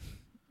waiver.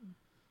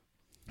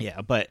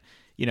 Yeah, but,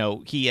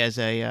 he's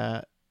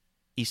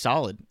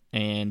solid,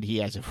 and he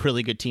has a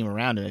really good team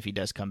around him if he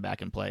does come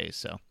back and play.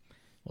 So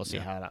we'll see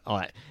how that. All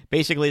right.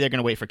 Basically, they're going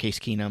to wait for Case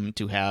Keenum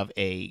to have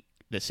the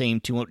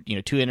same 2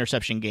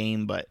 interception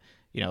game, but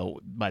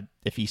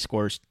if he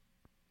scores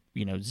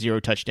 0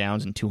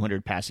 touchdowns and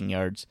 200 passing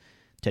yards,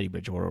 Teddy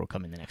Bridgewater will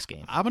come in the next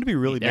game. I'm going to be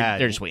really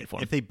mad. They're just waiting for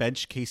him. If they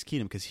bench Case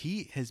Keenum, because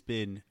he has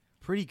been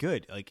pretty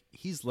good. Like,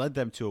 he's led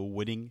them to a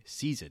winning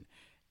season.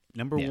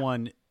 Number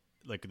 1,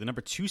 like the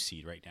number 2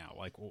 seed right now.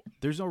 Like,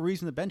 there's no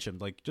reason to bench him.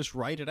 Like, just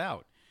write it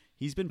out.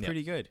 He's been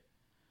pretty good.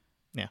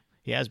 Yeah,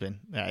 he has been.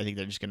 I think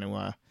they're just going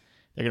to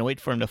they're going to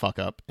wait for him to fuck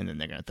up, and then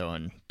they're going to throw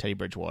in Teddy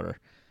Bridgewater.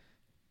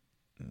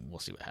 And we'll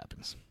see what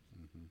happens.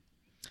 Mm-hmm.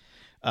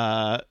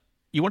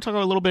 You want to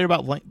talk a little bit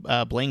about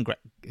Blaine?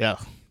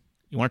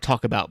 You want to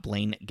talk about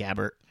Blaine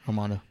Gabbert,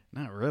 Armando?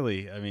 Not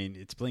really. I mean,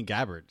 it's Blaine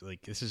Gabbert.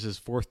 Like, this is his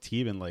 4th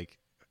team in like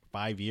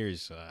 5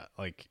 years.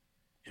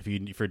 If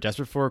you're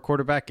desperate for a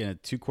quarterback in a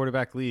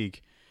 2-quarterback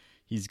league,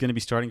 he's going to be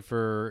starting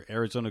for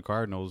Arizona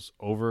Cardinals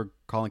over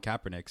Colin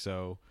Kaepernick.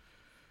 So,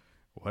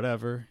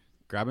 whatever.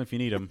 Grab him if you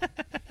need him.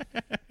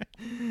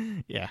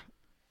 Yeah.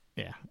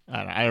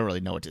 I don't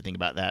really know what to think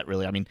about that,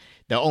 really. I mean,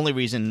 the only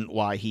reason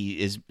why he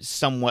is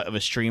somewhat of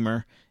a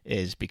streamer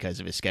is because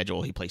of his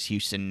schedule. He plays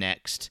Houston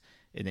next,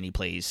 and then he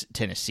plays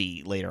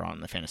Tennessee later on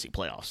in the fantasy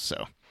playoffs.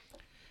 So,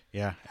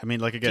 yeah, I mean,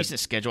 like, again,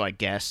 decent schedule, I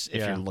guess.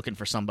 If you're looking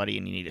for somebody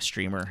and you need a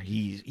streamer,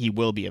 he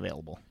will be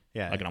available.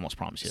 Yeah, I can almost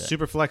promise you that.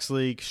 Super flex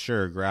league,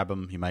 sure, grab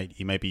him. He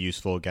might be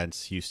useful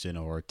against Houston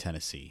or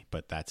Tennessee,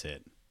 but that's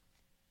it.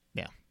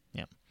 Yeah.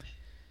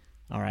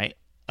 All right,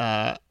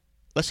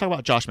 let's talk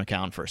about Josh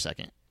McCown for a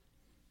second.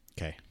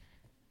 Okay.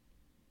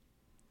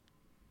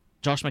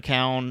 Josh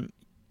McCown,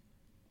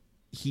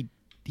 he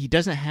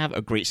doesn't have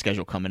a great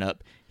schedule coming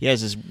up. He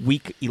has his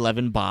Week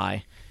 11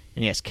 bye,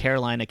 and he has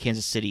Carolina,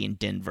 Kansas City, and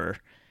Denver.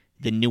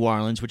 Then New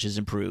Orleans, which is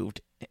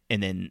improved,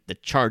 and then the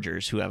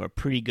Chargers, who have a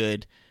pretty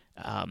good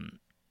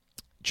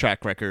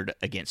track record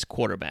against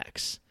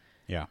quarterbacks.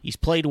 Yeah. He's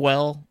played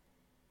well.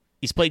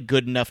 He's played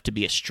good enough to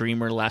be a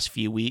streamer the last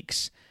few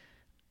weeks.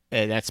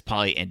 That's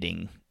probably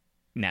ending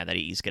now that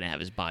he's going to have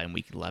his bye in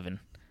Week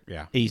 11.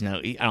 Yeah.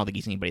 I don't think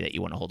he's anybody that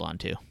you want to hold on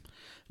to.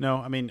 No,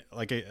 I mean,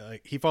 like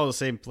he follows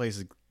the same place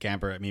as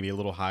Gamper, maybe a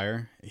little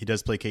higher. He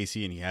does play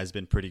KC, and he has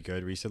been pretty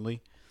good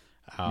recently.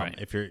 Right.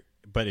 If you're a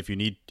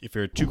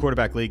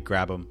 2-quarterback league,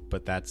 grab him.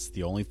 But that's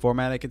the only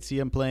format I could see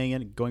him playing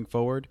in going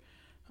forward.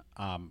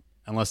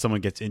 Unless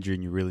someone gets injured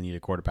and you really need a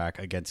quarterback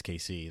against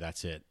KC,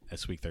 that's it.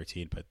 That's Week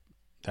 13. But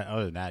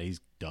other than that, he's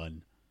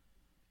done.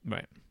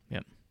 Right.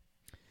 Yep.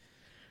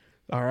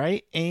 All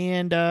right,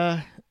 and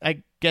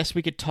I guess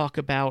we could talk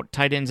about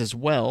tight ends as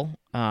well.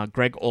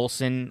 Greg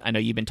Olsen. I know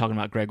you've been talking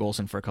about Greg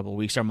Olsen for a couple of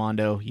weeks,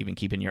 Armando. You've been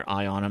keeping your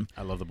eye on him.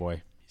 I love the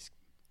boy.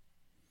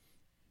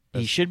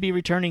 He should be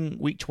returning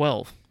Week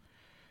 12.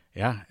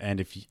 Yeah, and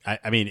if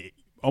I mean,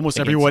 almost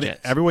everyone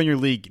in your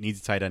league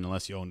needs a tight end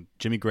unless you own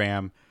Jimmy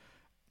Graham,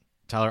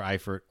 Tyler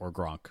Eifert, or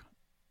Gronk.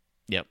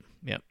 Yep.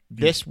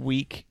 This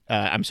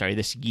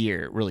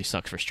year really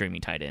sucks for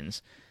streaming tight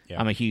ends. Yeah.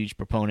 I'm a huge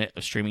proponent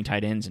of streaming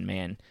tight ends, and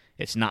man,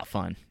 it's not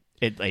fun.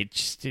 It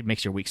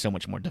makes your week so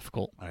much more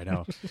difficult. I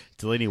know.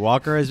 Delaney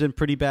Walker has been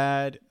pretty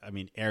bad. I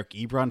mean, Eric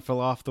Ebron fell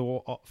off the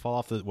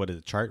what is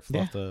it, chart?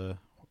 Fell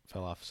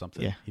off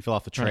something. Yeah. He fell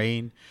off the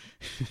train.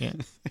 Yeah.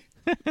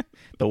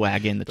 The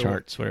wagon, the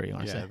charts, whatever you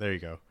want to say. Yeah, there you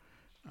go.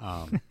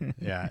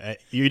 Yeah,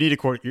 you need a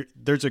court.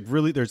 There's like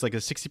a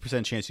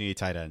 60% chance you need a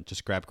tight end.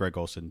 Just grab Greg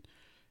Olsen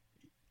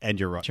and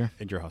your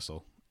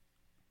hustle.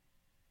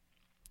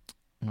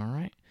 All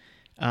right.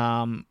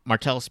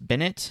 Martellus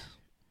Bennett.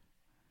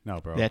 No,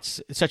 bro.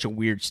 That's such a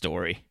weird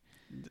story.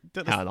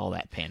 How all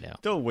that panned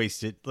out. Don't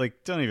waste it.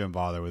 Like, don't even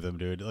bother with him,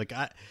 dude. Like,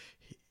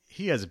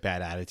 he has a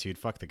bad attitude.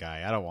 Fuck the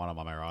guy. I don't want him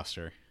on my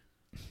roster.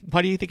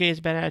 Why do you think he has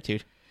a bad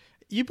attitude?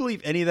 You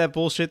believe any of that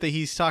bullshit that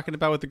he's talking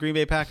about with the Green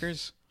Bay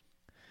Packers?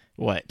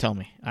 What? Tell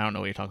me. I don't know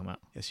what you're talking about.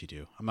 Yes, you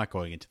do. I'm not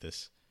going into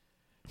this.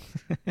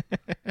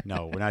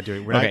 No, we're not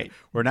doing.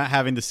 We're not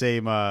having the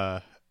same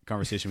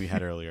conversation we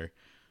had earlier.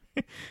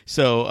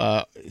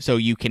 So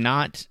you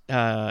cannot pick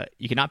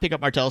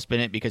up Martellus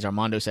Bennett because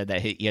Armando said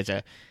that he has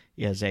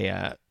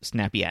a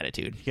snappy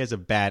attitude. He has a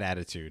bad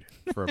attitude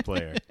for a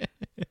player.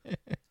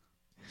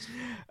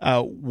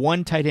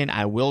 One tight end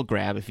I will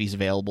grab if he's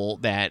available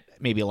that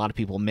maybe a lot of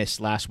people missed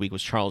last week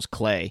was Charles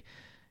Clay.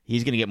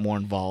 He's going to get more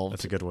involved.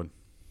 That's a good one.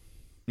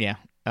 Yeah.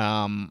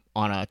 On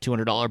a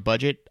 $200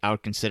 budget, I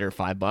would consider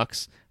 $5,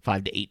 $5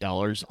 to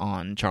 $8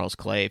 on Charles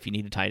Clay if you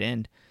need a tight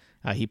end.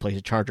 He plays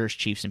the Chargers,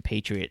 Chiefs, and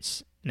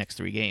Patriots next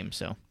 3 games.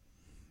 So,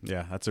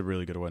 yeah, that's a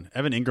really good one.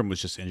 Evan Ingram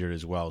was just injured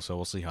as well, so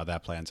we'll see how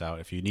that plans out.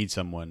 If you need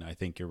someone, I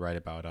think you're right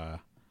about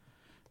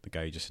the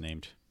guy you just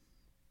named.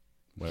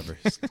 Whatever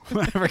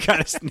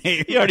got his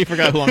name. You already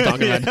forgot who I'm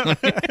talking about.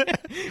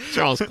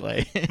 Charles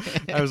Clay.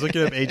 I was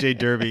looking up AJ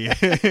Derby.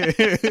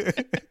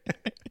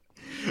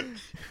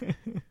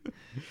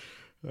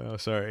 Oh,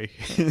 sorry.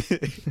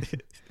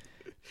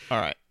 All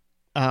right.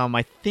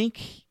 I think,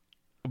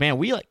 man,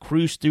 we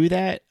cruised through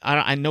that.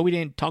 I know we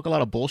didn't talk a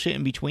lot of bullshit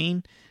in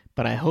between,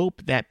 but I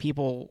hope that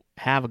people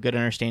have a good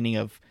understanding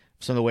of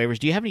some of the waivers.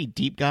 Do you have any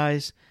deep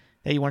guys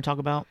that you want to talk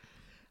about?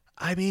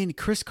 I mean,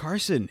 Chris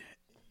Carson.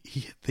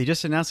 They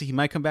just announced that he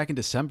might come back in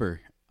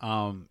December.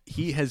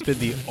 He has been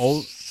the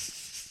old.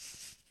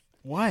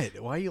 What?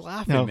 Why are you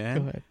laughing, man?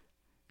 Go ahead.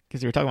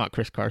 Because you were talking about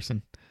Chris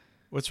Carson.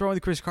 What's wrong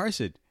with Chris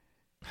Carson?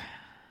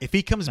 If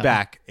he comes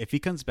back,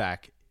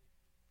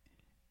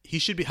 he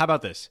should be. How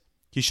about this?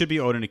 He should be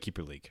owned in a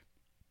keeper league.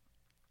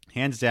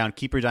 Hands down,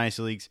 keeper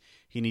dynasty leagues.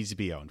 He needs to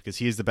be owned because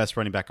he is the best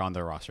running back on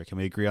their roster. Can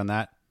we agree on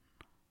that?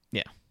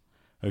 Yeah.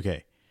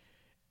 Okay.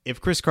 If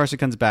Chris Carson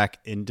comes back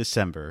in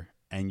December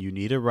and you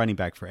need a running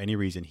back for any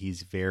reason,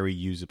 he's very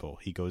usable.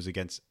 He goes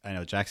against, I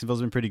know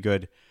Jacksonville's been pretty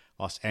good.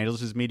 Los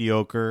Angeles is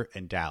mediocre,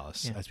 and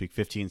Dallas. That's week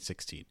 15,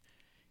 16.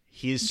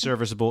 He is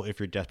serviceable if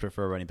you're desperate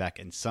for a running back,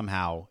 and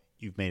somehow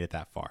you've made it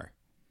that far.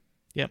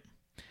 Yep.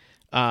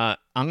 I'm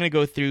going to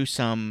go through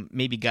some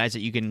maybe guys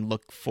that you can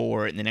look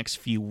for in the next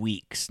few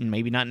weeks. And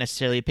maybe not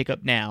necessarily a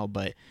pickup now,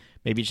 but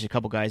maybe just a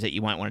couple guys that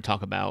you might want to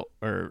talk about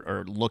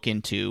or look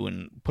into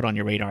and put on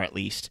your radar at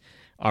least.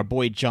 Our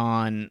boy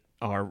John,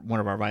 one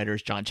of our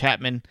writers, John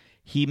Chapman,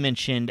 he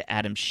mentioned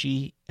Adam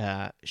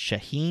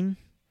Shaheen,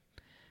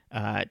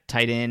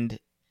 tight end.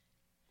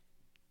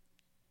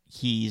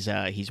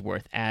 He's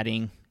worth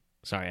adding.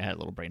 Sorry, I had a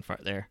little brain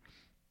fart there.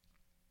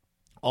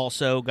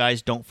 Also,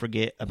 guys, don't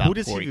forget about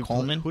Corey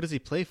Coleman. Who does he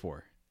play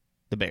for?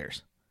 The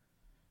Bears.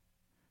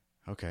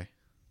 Okay.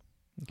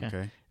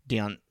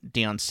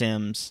 Deion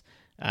Sims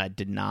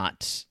did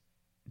not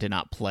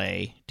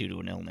play due to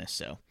an illness,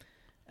 so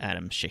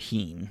Adam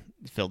Shaheen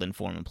filled in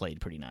for him and played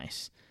pretty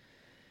nice.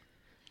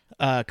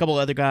 A couple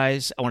other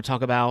guys I want to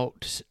talk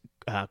about.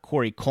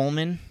 Corey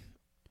Coleman.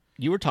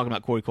 You were talking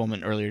about Corey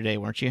Coleman earlier today,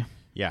 weren't you?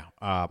 Yeah,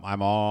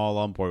 I'm all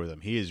on board with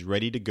him. He is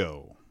ready to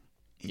go.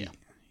 Yeah.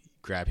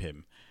 Grab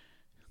him.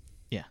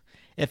 Yeah.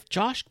 If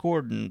Josh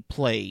Gordon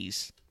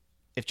plays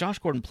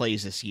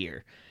this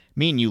year,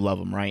 me and you love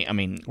him, right? I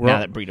mean, now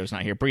that Burrito's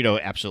not here, Burrito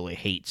absolutely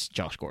hates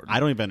Josh Gordon. I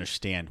don't even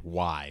understand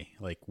why.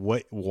 Like,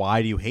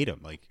 why do you hate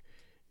him? Like,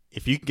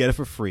 if you can get it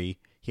for free,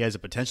 he has the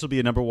potential to be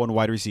a number 1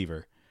 wide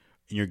receiver,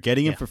 and you're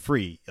getting him for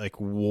free. Like,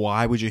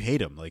 why would you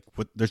hate him? Like,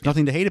 there's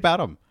nothing to hate about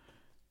him.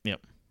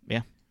 Yep.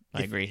 Yeah,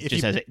 I agree.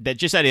 Just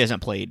that he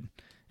hasn't played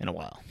in a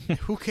while.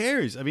 Who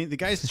cares? I mean, the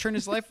guy's turned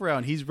his life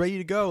around. He's ready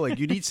to go. Like,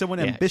 you need someone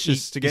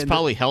ambitious to get. He's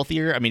probably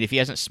healthier. I mean, if he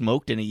hasn't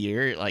smoked in a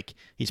year, like,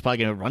 he's probably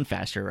going to run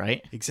faster,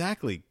 right?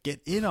 Exactly.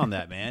 Get in on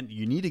that, man.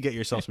 You need to get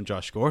yourself some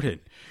Josh Gordon.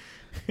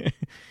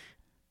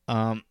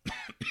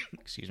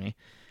 Excuse me.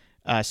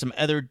 Some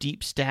other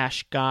deep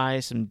stash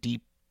guys, some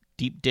deep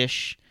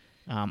dish.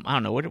 I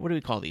don't know. What do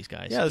we call these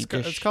guys? Yeah,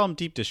 let's call them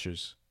deep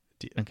dishers.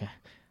 Okay.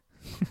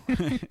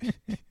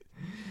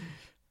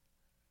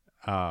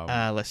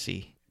 Let's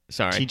see.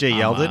 Sorry. TJ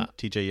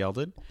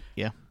Yeldon.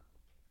 Yeah.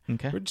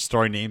 Okay. We're just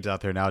throwing names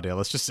out there now, Dale.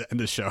 Let's just end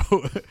the show.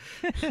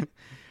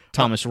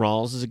 Thomas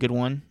Rawls is a good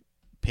one.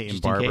 Peyton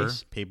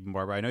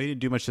Barber. I know he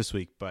didn't do much this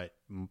week, but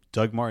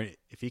Doug Martin,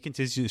 if he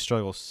continues to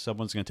struggle,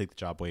 someone's going to take the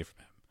job away from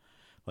him.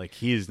 Like,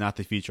 he is not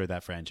the future of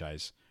that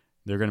franchise.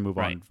 They're going to move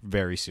on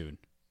very soon.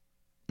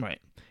 Right.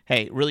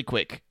 Hey, really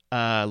quick.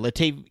 I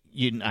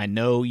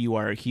know you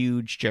are a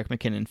huge Jerick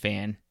McKinnon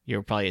fan.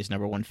 You're probably his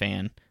number 1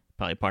 fan.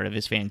 Probably part of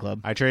his fan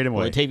club. I trade him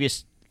away.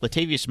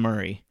 Latavius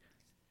Murray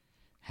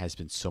has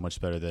been so much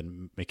better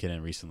than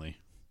McKinnon recently.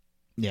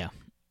 Yeah.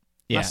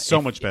 Yeah, not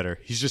so much better.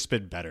 He's just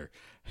been better.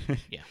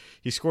 Yeah.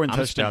 He's scoring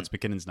touchdowns.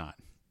 McKinnon's not.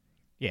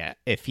 Yeah,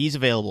 if he's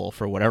available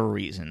for whatever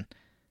reason,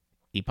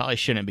 he probably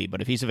shouldn't be,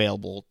 but if he's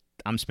available,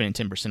 I'm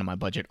spending 10% of my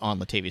budget on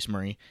Latavius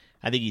Murray.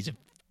 I think he's a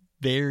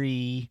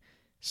very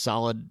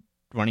solid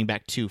running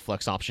back 2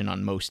 flex option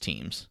on most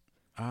teams.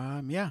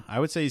 Yeah, I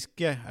would say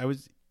I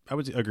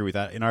would agree with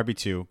that. In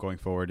RB2 going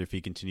forward, if he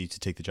continues to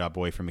take the job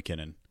away from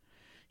McKinnon,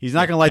 he's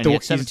not going to light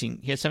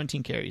he had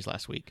 17 carries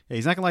last week. Yeah,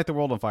 he's not going to light the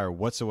world on fire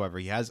whatsoever.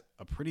 He has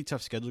a pretty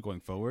tough schedule going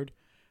forward,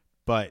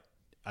 but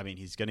I mean,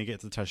 he's going to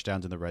get the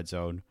touchdowns in the red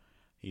zone.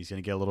 He's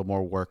going to get a little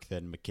more work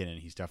than McKinnon.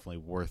 He's definitely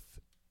worth,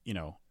 in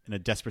a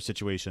desperate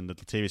situation, that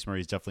Latavius Murray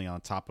is definitely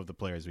on top of the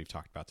players we've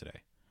talked about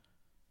today.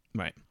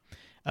 Right.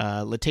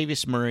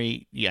 Latavius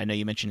Murray, I know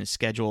you mentioned his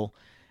schedule.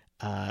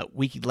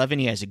 Week 11,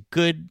 he has a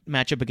good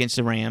matchup against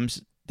the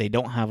Rams. They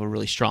don't have a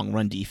really strong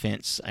run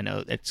defense. I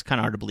know it's kind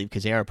of hard to believe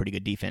because they are a pretty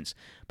good defense.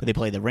 But they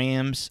play the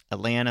Rams,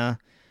 Atlanta,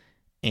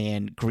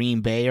 and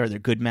Green Bay are their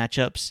good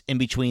matchups. In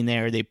between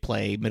there, they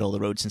play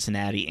middle-of-the-road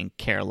Cincinnati and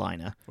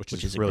Carolina, which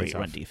is really a great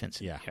tough. run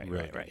defense. Yeah,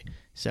 right.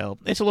 So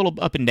it's a little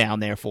up and down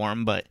there for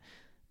them, but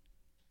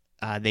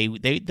they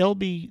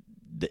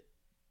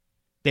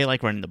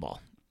like running the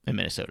ball in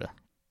Minnesota,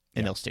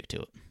 and they'll stick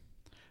to it.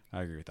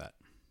 I agree with that.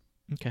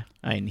 Okay.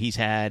 And he's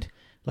had,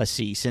 let's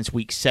see, since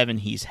week 7,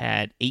 he's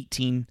had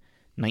 18,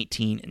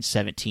 19, and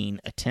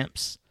 17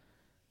 attempts.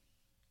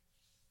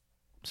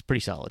 It's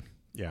pretty solid.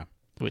 Yeah.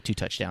 With 2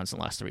 touchdowns in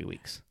the last 3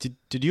 weeks.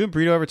 Did you and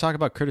Brito ever talk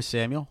about Curtis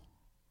Samuel?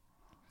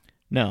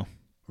 No.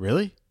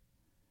 Really?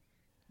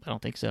 I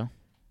don't think so.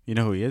 You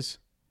know who he is?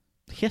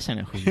 Yes, I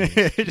know who he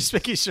is. Just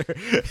making sure.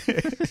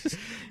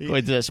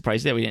 Wait, does that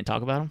surprise you that we didn't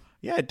talk about him?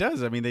 Yeah, it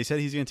does. I mean, they said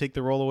he's going to take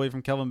the role away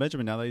from Kelvin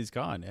Benjamin now that he's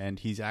gone, and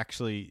he's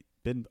actually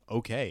been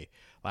okay.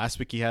 Last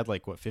week he had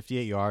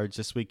 58 yards.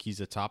 This week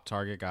he's a top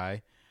target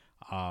guy.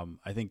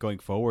 I think going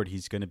forward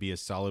he's going to be a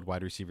solid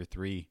wide receiver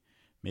 3,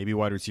 maybe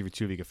wide receiver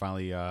 2 if he could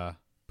finally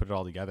put it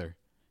all together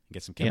and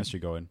get some chemistry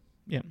going.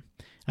 Yeah,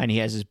 and he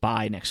has his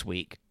bye next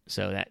week,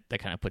 so that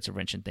kind of puts a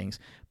wrench in things.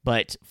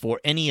 But for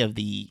any of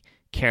the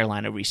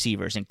Carolina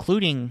receivers,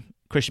 including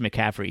Christian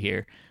McCaffrey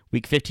here,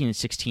 week 15 and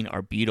 16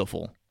 are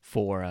beautiful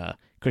for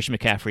Christian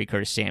McCaffrey,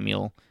 Curtis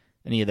Samuel,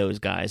 any of those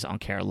guys on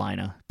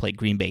Carolina. Played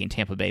Green Bay and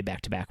Tampa Bay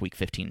back-to-back week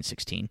 15 and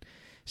 16.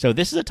 So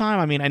this is a time,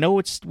 I mean, I know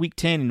it's week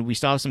 10 and we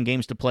still have some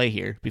games to play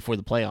here before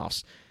the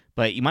playoffs,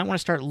 but you might want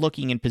to start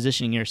looking and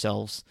positioning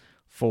yourselves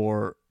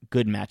for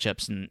good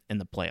matchups in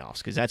the playoffs,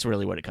 because that's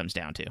really what it comes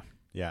down to.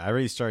 Yeah, I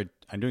already started.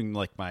 I'm doing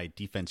my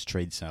defense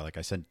trades now.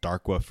 I sent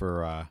Darkwa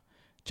for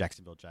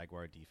Jacksonville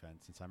Jaguar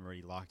defense. Since I'm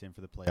already locked in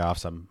for the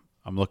playoffs, I'm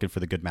looking for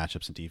the good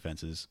matchups and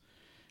defenses.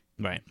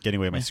 Right. Getting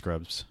away my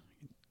scrubs.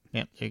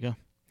 Yep, there you go.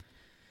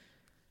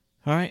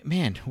 All right,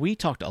 man, we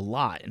talked a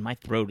lot, and my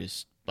throat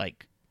is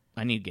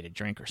I need to get a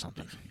drink or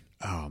something.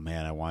 Oh,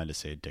 man, I wanted to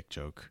say a dick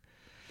joke.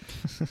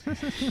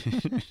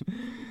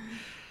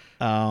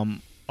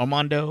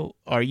 Armando,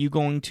 are you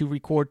going to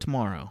record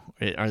tomorrow?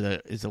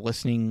 Is the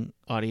listening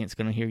audience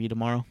going to hear you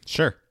tomorrow?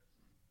 Sure.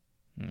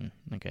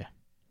 Okay.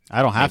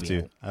 I don't have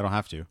to. I don't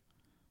have to.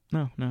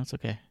 No, it's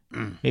okay.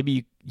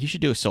 Maybe you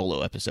should do a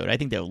solo episode. I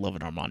think they would love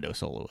an Armando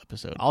solo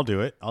episode. I'll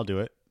do it.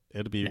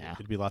 It'll be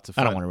lots of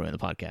fun. I don't want to ruin the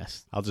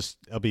podcast.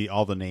 It'll be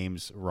all the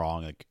names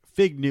wrong, like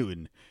Fig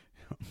Newton.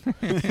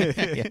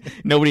 Yeah,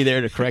 nobody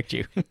there to correct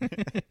you.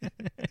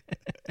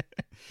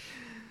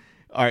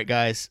 All right,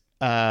 guys.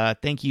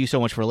 Thank you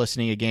so much for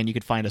listening. Again, you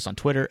can find us on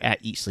Twitter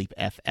at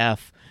EatSleepFF.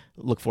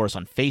 Look for us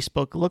on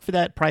Facebook. Look for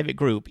that private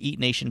group, Eat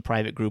Nation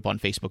private group on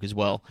Facebook as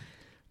well.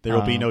 There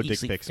will be no dick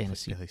pics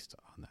Fantasy. at least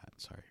on that.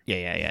 Sorry.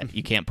 Yeah.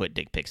 You can't put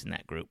dick pics in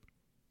that group.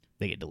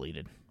 They get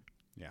deleted.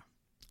 Yeah.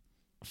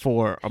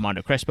 For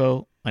Armando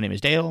Crespo, my name is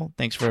Dale.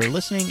 Thanks for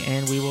listening,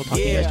 and we will talk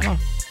to you guys tomorrow.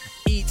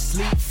 Eat,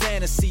 sleep,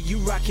 fantasy, you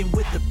rockin'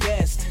 with the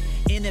best.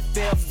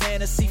 NFL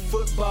Fantasy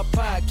Football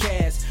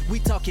Podcast. We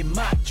talking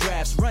mock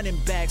drafts, running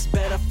backs,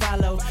 better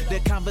follow the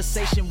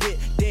conversation with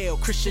Dale,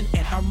 Christian,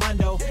 and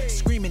Armando.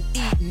 Screaming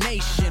Eat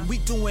Nation, we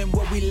doing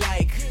what we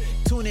like.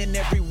 Tune in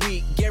every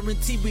week,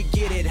 guarantee we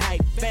get it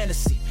hype.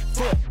 Fantasy,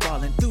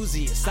 football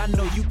enthusiasts, I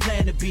know you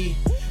plan to be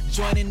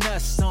joining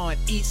us on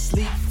Eat,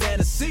 Sleep,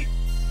 Fantasy.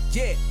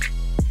 Yeah,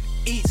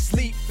 Eat,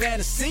 Sleep,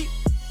 Fantasy.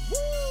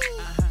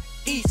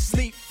 Eat,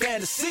 Sleep,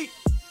 Fantasy.